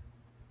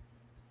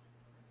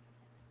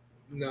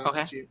 No.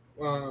 Okay.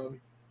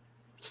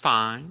 It's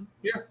fine.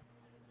 Yeah.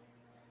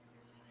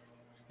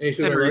 And he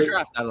said, In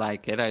redraft, I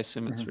like it. I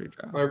assume it's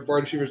redraft. My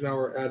wide receivers now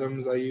are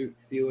Adams, Ayuk,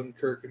 Thielen,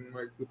 Kirk, and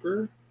Mike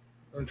Cooper.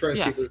 I'm trying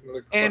to see if there's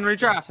another. In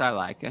redraft, I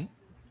like it.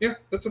 Yeah,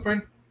 that's a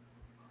fine.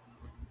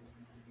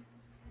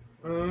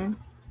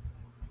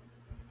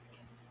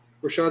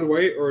 Rashad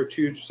White or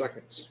 2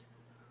 seconds?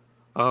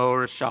 Oh,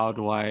 Rashad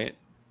White.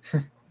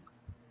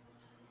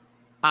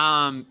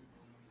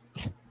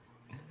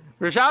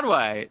 Rashad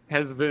White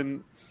has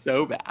been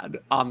so bad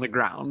on the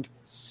ground,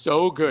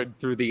 so good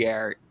through the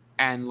air,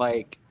 and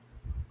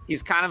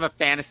he's kind of a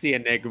fantasy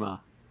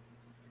enigma.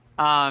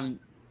 I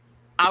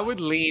would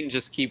lean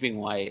just keeping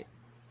White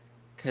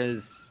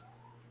because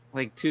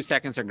 2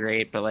 seconds are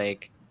great, but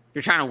if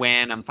you're trying to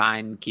win, I'm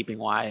fine keeping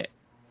White.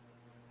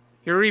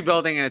 If you're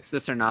rebuilding and it's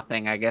this or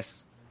nothing, I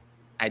guess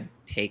I'd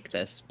take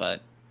this, but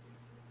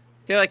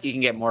I feel like you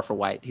can get more for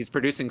White. He's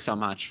producing so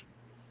much.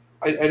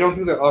 I don't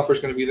think that offer is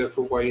going to be there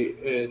for White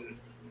in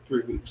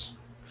 3 weeks.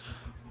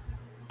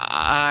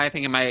 I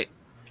think it might.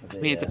 I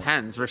mean, it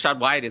depends. Rashad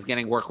White is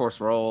getting workhorse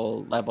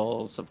role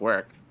levels of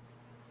work.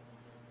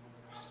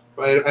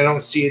 But I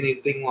don't see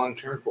anything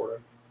long-term for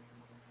him.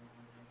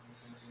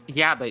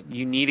 Yeah, but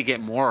you need to get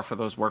more for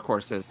those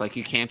workhorses.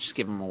 You can't just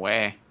give them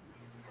away.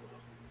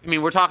 I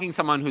mean, we're talking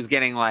someone who's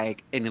getting an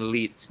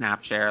elite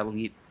snap share,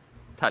 elite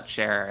touch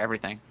share,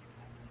 everything.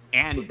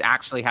 And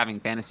actually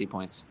having fantasy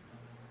points.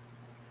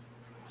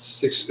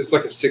 It's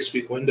like a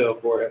 6-week window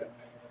for it.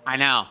 I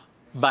know,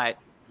 but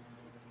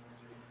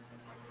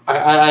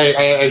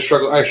I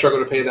struggle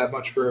to pay that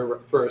much for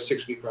a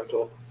 6-week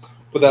rental.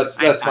 But that's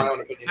my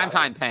own opinion. I'm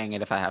fine paying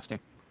it if I have to.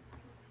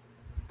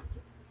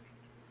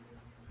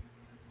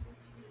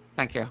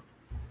 Thank you.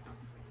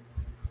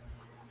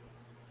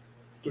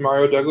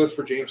 Demario Douglas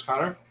for James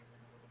Conner?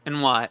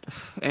 In what?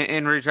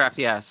 In redraft,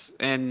 yes.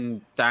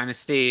 In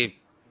Dynasty,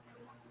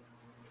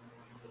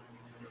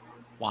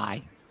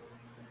 why?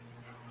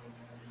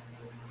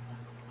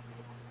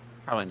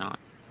 Probably not.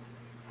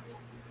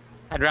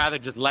 I'd rather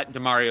just let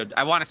Demario...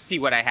 I want to see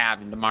what I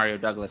have in Demario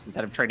Douglas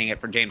instead of trading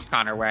it for James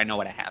Conner where I know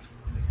what I have.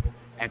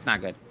 And it's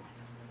not good.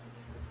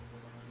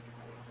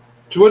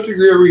 To what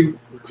degree are we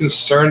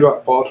concerned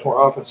about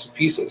Baltimore offensive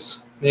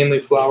pieces, namely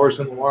Flowers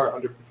and Lamar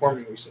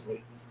underperforming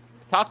recently?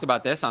 Talked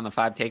about this on the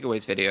 5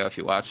 takeaways video if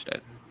you watched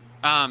it.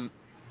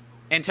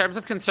 In terms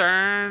of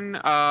concern,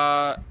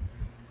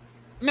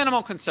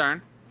 minimal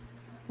concern.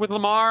 With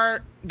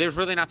Lamar, there's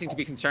really nothing to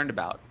be concerned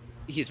about.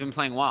 He's been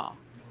playing well.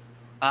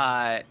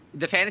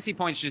 The fantasy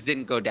points just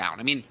didn't go down.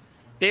 I mean,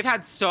 they've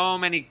had so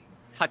many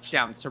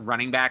touchdowns to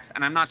running backs,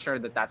 and I'm not sure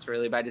that that's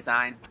really by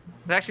design.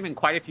 There's actually been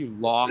quite a few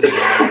long.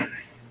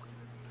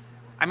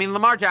 I mean,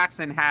 Lamar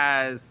Jackson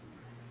has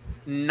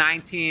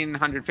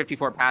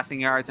 1,954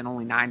 passing yards and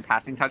only 9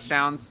 passing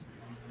touchdowns.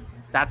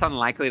 That's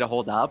unlikely to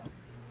hold up. I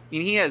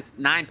mean, he has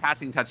 9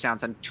 passing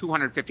touchdowns on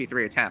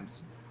 253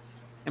 attempts.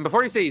 And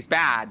before you say he's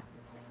bad,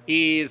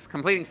 he's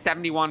completing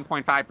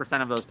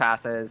 71.5% of those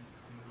passes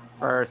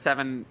for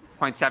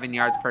 7.7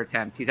 yards per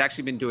attempt. He's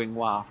actually been doing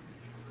well.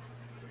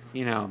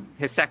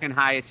 his second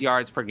highest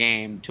yards per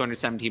game,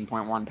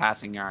 217.1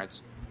 passing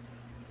yards.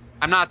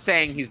 I'm not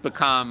saying he's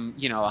become,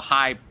 a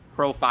high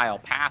profile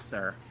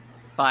passer,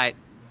 but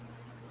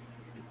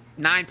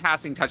 9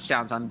 passing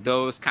touchdowns on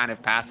those kind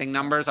of passing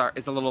numbers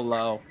is a little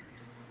low.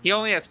 He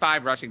only has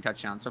 5 rushing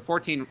touchdowns, so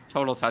 14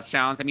 total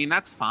touchdowns. I mean,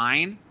 that's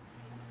fine,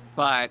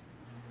 but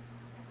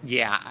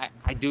yeah,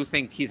 I do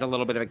think he's a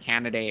little bit of a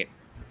candidate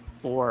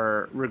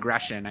for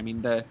regression. I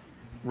mean, the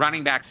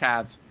running backs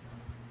have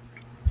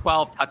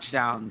 12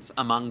 touchdowns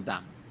among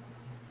them,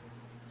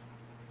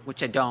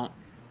 which I don't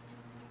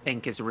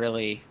think is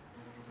really,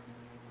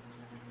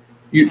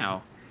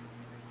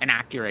 an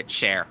accurate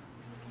share.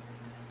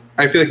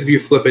 I feel like if you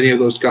flip any of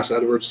those Gus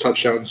Edwards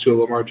touchdowns to a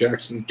Lamar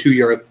Jackson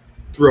 2-yard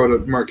throw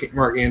to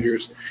Mark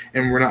Andrews,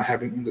 and we're not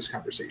having this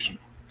conversation.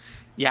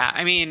 Yeah,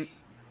 I mean,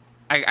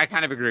 I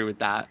kind of agree with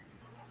that.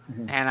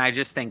 Mm-hmm. And I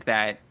just think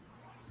that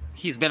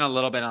he's been a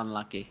little bit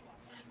unlucky.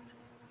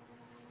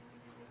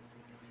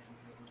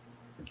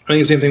 I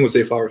think the same thing with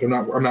Zay Flowers. I'm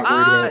not worried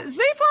about it.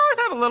 Zay Flowers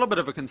have a little bit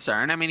of a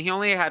concern. I mean, he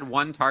only had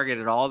 1 target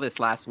at all this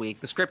last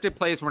week. The scripted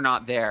plays were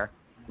not there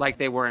like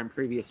they were in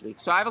previous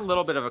weeks. So I have a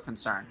little bit of a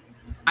concern.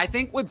 I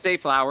think with Zay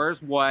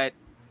Flowers, what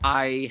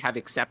I have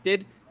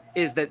accepted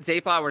is that Zay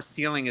Flowers'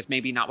 ceiling is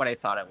maybe not what I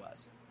thought it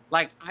was.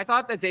 Like, I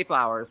thought that Zay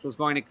Flowers was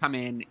going to come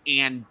in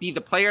and be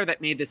the player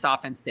that made this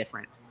offense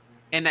different,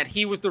 and that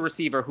he was the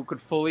receiver who could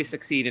fully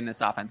succeed in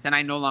this offense. And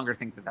I no longer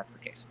think that that's the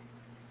case.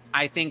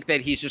 I think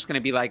that he's just going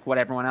to be like what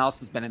everyone else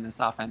has been in this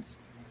offense,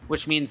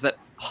 which means that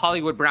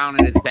Hollywood Brown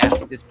at his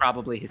best is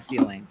probably his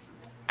ceiling.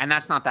 And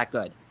that's not that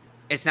good.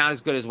 It's not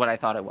as good as what I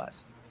thought it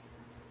was.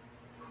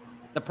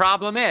 The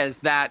problem is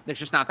that there's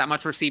just not that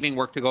much receiving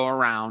work to go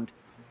around.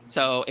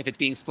 So if it's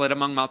being split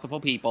among multiple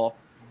people,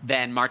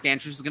 then Mark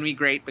Andrews is going to be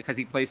great because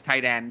he plays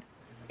tight end,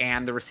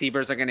 and the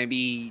receivers are going to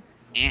be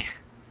eh.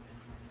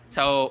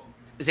 So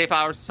Zay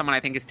Flowers is someone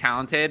I think is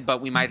talented,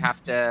 but we might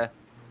have to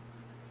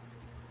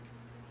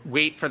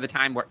wait for the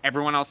time where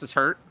everyone else is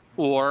hurt,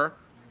 or,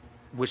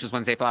 which is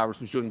when Zay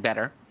Flowers was doing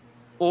better,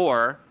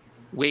 or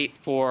wait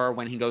for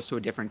when he goes to a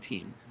different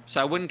team.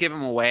 So I wouldn't give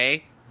him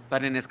away,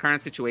 but in his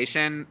current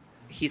situation,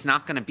 he's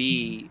not going to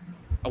be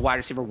a wide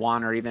receiver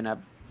 1 or even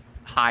a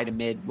high to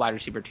mid wide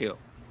receiver 2.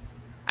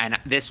 And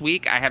this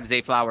week, I have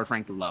Zay Flowers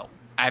ranked low.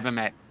 I have him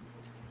at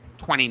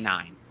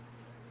 29.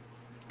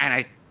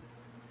 And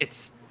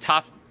it's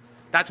tough.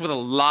 That's with a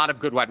lot of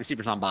good wide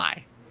receivers on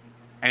bye.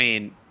 I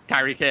mean,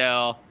 Tyreek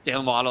Hill,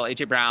 Jalen Waddle,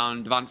 A.J.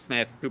 Brown, Devonta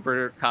Smith,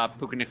 Cooper Kupp,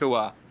 Puka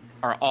Nacua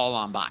are all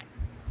on bye.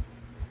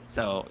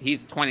 So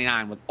he's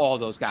 29 with all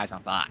those guys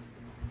on bye.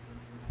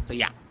 So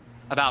yeah,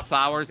 about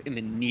Flowers in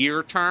the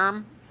near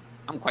term,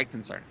 I'm quite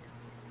concerned.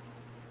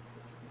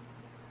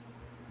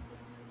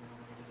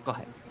 Go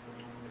ahead.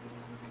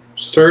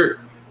 Start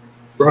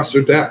Russ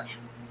or Dak?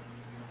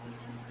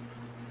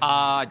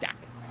 Dak.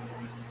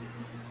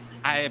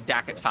 I have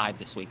Dak at 5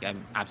 this week. I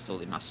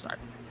absolutely must start.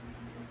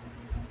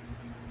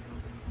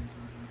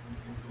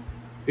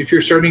 If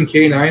you're starting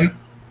K9,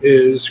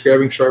 is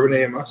grabbing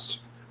Charbonnet a must?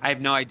 I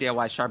have no idea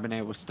why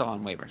Charbonnet was still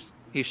on waivers.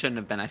 He shouldn't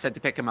have been. I said to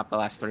pick him up the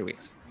last 3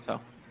 weeks. So,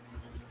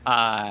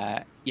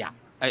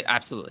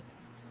 absolutely.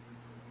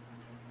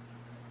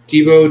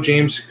 Debo,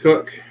 James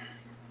Cook,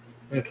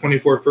 and a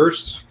 24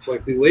 first,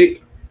 likely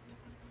late.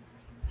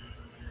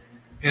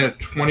 And a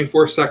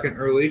 24 second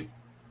early,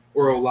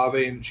 or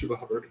Olave and Chuba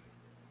Hubbard.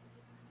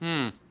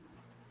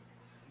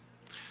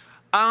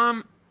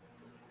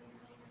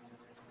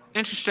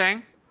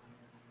 Interesting.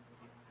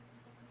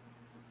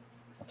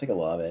 I'll take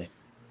Olave.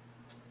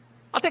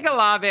 I'll take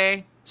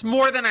Olave. It's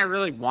more than I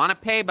really want to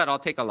pay, but I'll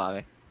take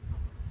Olave.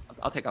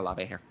 I'll take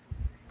Olave here.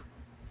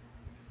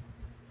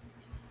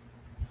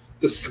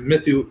 The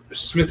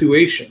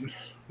Smithuation.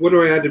 What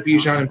do I add to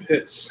Bijan and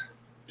Pitts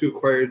to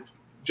acquire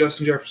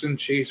Justin Jefferson,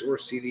 Chase, or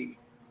CD?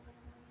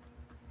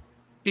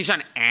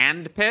 Bijan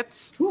and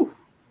Pitts? Well,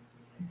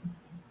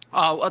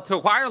 to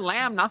acquire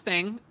Lamb,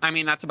 nothing. I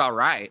mean, that's about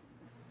right.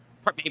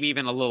 Maybe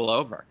even a little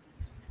over.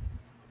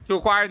 To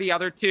acquire the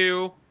other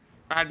two,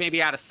 I'd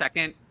maybe add a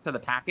second to the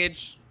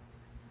package,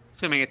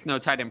 assuming it's no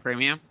tight end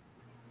premium.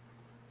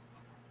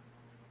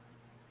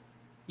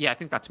 Yeah, I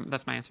think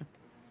that's my answer.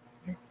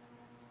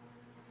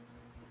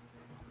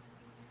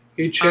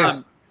 Hey,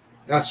 chat.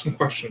 Ask some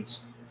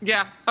questions.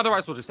 Yeah,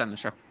 otherwise we'll just end the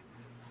show.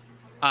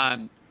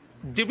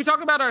 Did we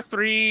talk about our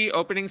 3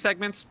 opening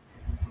segments?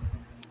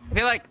 I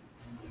feel like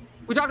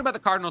we talked about the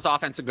Cardinals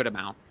offense a good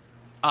amount.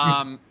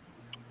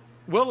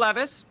 Will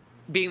Levis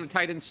being the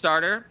tight end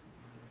starter.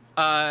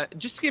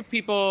 Just to give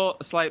people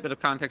a slight bit of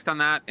context on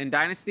that, in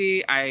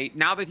Dynasty,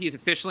 now that he's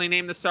officially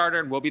named the starter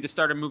and will be the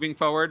starter moving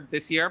forward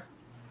this year,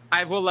 I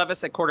have Will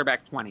Levis at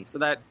quarterback 20. So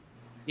that,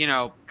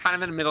 kind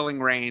of in a middling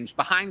range,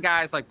 behind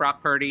guys like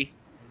Brock Purdy,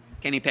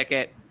 Kenny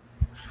Pickett,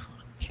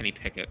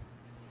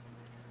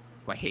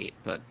 who I hate,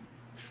 but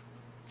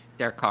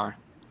Derek Carr.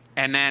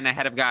 And then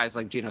ahead of guys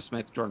like Geno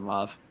Smith, Jordan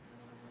Love.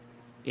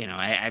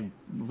 I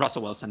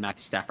Russell Wilson,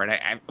 Matthew Stafford.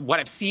 What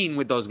I've seen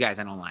with those guys,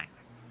 I don't like.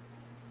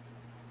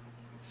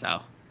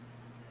 So,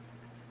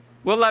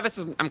 Will Levis,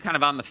 I'm kind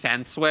of on the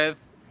fence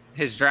with.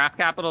 his draft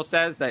capital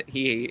says that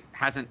he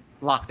hasn't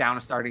locked down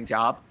a starting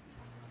job,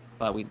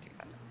 but we can take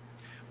that.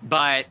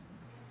 But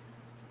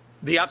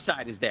the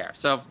upside is there.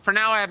 So for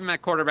now, I have him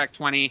at quarterback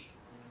 20.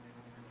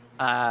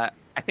 I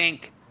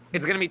think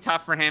it's going to be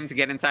tough for him to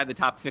get inside the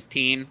top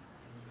 15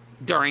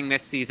 during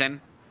this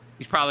season.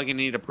 He's probably going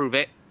to need to prove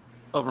it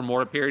over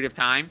more period of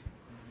time,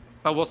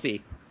 but we'll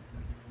see.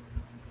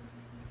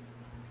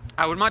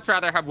 I would much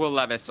rather have Will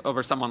Levis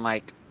over someone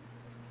like,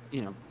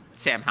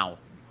 Sam Howell.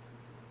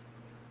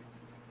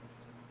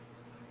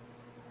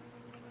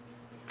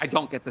 I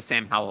don't get the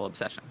Sam Howell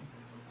obsession.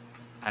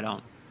 I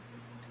don't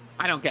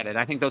get it.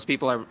 I think those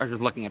people are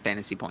just looking at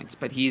fantasy points,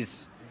 but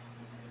he's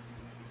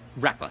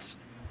reckless.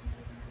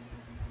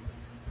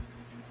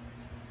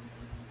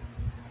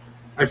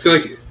 I feel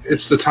like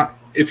it's the time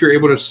if you're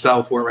able to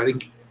sell for him. I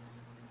think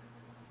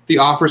the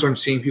offers I'm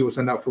seeing people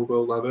send out for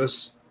Will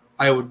Levis,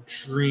 I would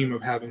dream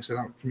of having sent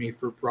out to me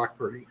for Brock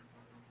Purdy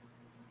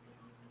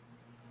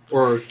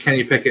or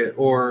Kenny Pickett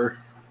or.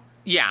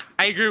 Yeah,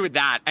 I agree with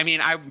that. I mean,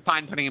 I'm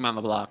fine putting him on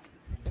the block.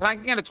 If I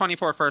can get a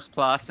 24 first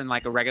plus and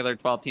like a regular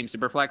 12-team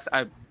superflex,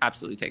 I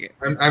absolutely take it.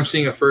 I'm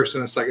seeing a first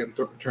and a second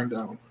turned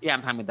down. Yeah,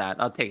 I'm fine with that.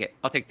 I'll take it.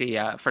 I'll take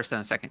the first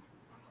and a second.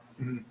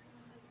 Mm-hmm.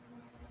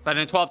 But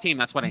in a 12-team,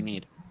 that's what I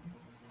need.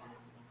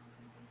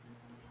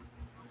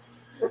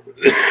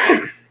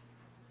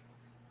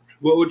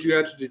 What would you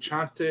add to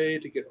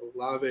DeJounte to get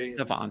Olave?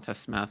 Devonta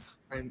Smith.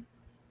 I'm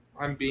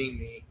being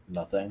me.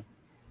 Nothing,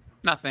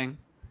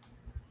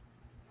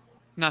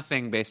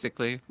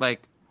 basically.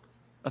 Like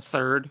a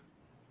third.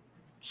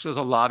 Just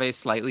Olave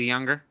slightly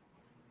younger.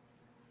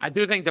 I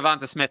do think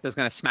Devonta Smith is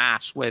going to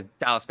smash with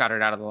Dallas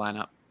Goedert out of the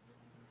lineup.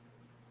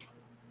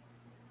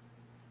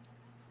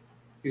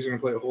 He's going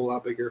to play a whole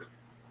lot bigger.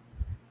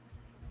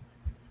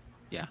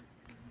 Yeah.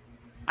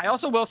 I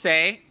also will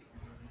say,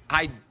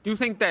 I do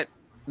think that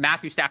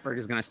Matthew Stafford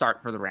is going to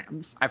start for the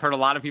Rams. I've heard a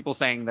lot of people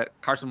saying that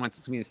Carson Wentz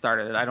is going to start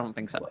it. I don't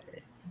think so.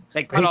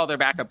 They cut all their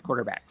backup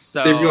quarterbacks.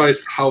 So they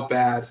realized how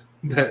bad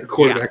that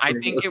quarterback I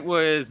think it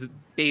was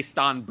based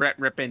on Brett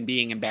Rippon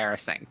being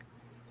embarrassing.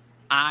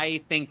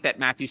 I think that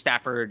Matthew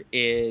Stafford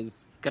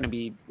is going to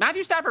be...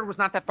 Matthew Stafford was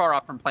not that far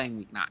off from playing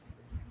week 9.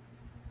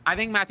 I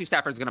think Matthew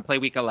Stafford is going to play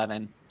week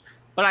 11.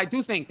 But I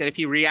do think that if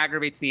he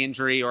re-aggravates the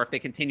injury or if they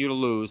continue to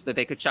lose, that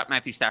they could shut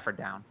Matthew Stafford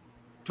down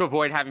to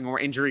avoid having more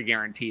injury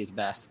guarantees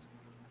vest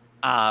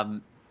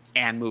and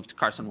move to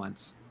Carson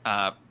Wentz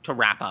to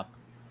wrap up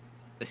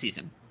the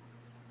season.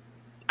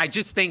 I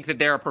just think that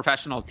they're a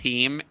professional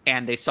team,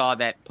 and they saw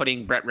that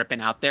putting Brett Rippon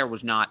out there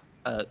was not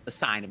a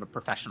sign of a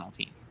professional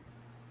team.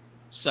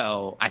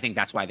 So I think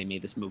that's why they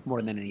made this move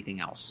more than anything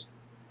else.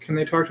 Can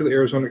they talk to the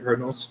Arizona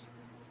Cardinals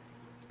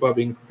about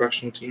being a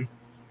professional team?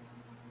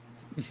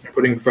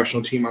 Putting a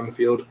professional team on the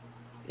field.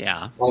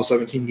 Yeah. All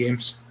 17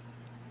 games.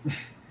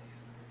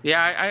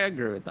 Yeah, I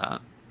agree with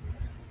that.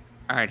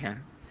 All right,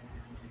 here.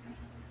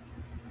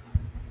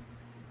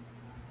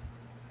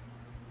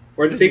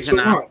 Why did it take so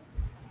long?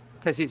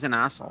 Because he's an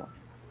asshole.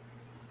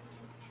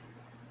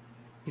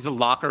 He's a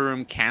locker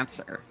room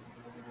cancer.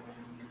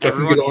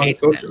 Doesn't get along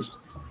with coaches.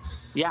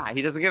 Yeah,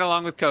 he doesn't get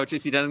along with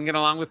coaches. He doesn't get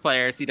along with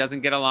players. He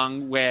doesn't get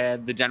along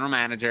with the general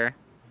manager.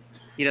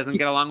 He doesn't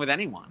get along with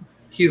anyone.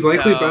 He's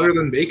likely better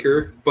than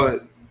Baker,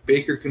 but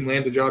Baker can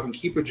land a job and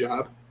keep a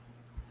job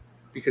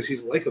because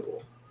he's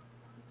likable.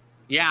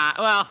 Yeah,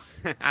 well,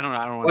 I don't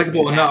know.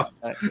 Likable enough.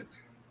 But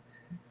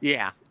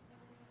yeah.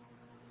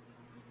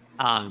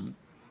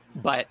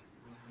 But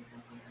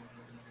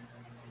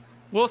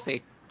we'll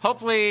see.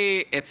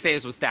 Hopefully it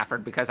stays with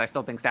Stafford because I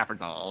still think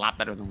Stafford's a lot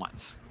better than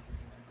Wentz.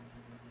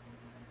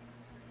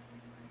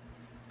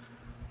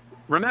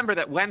 Remember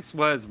that Wentz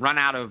was run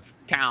out of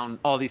town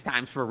all these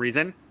times for a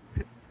reason.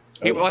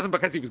 It wasn't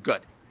because he was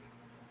good.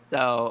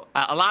 So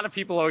a lot of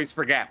people always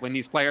forget when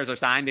these players are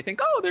signed. They think,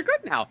 oh, they're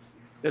good now.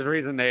 There's a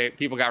reason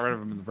people got rid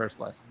of them in the first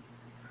place.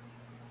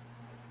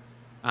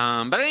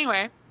 But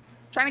anyway,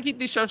 trying to keep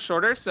these shows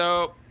shorter,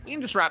 so we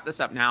can just wrap this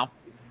up now.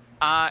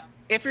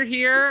 If you're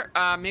here,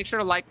 make sure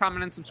to like,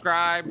 comment, and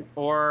subscribe.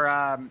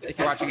 Or if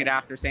you're watching it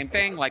after, same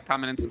thing. Like,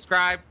 comment, and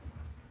subscribe.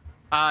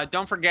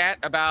 Don't forget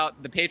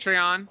about the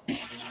Patreon.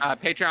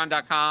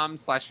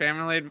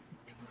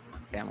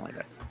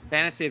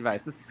 Patreon.com/fantasy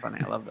advice. This is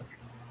funny. I love this.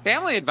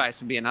 Family advice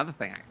would be another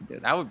thing I could do.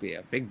 That would be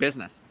a big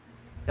business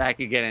that I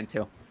could get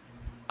into.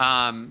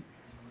 I'll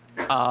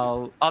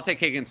take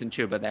Higgins and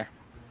Chuba there.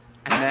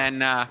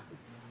 And then,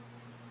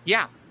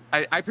 yeah,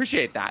 I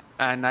appreciate that.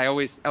 And I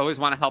always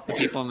want to help the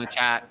people in the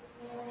chat.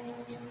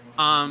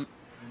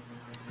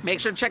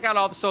 Make sure to check out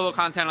all the solo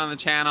content on the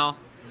channel.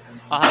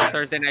 I'll have a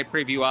Thursday night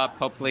preview up,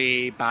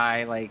 hopefully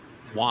by like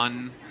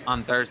 1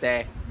 on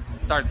Thursday.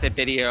 Starts at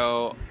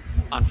video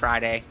on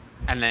Friday,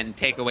 and then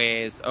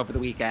takeaways over the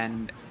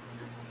weekend,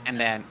 and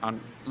then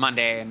on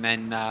Monday, and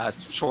then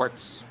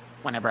shorts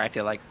whenever I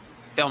feel like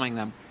filming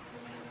them.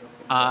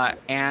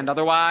 And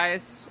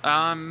otherwise,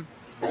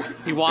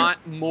 if you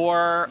want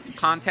more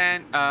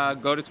content,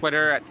 go to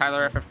Twitter at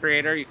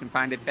TylerFFCreator. You can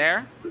find it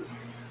there.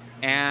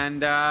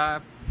 And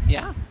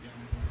yeah,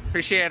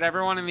 appreciate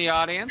everyone in the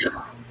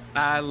audience.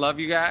 I love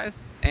you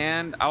guys,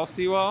 and I'll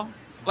see you all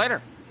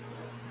later.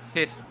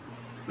 Peace.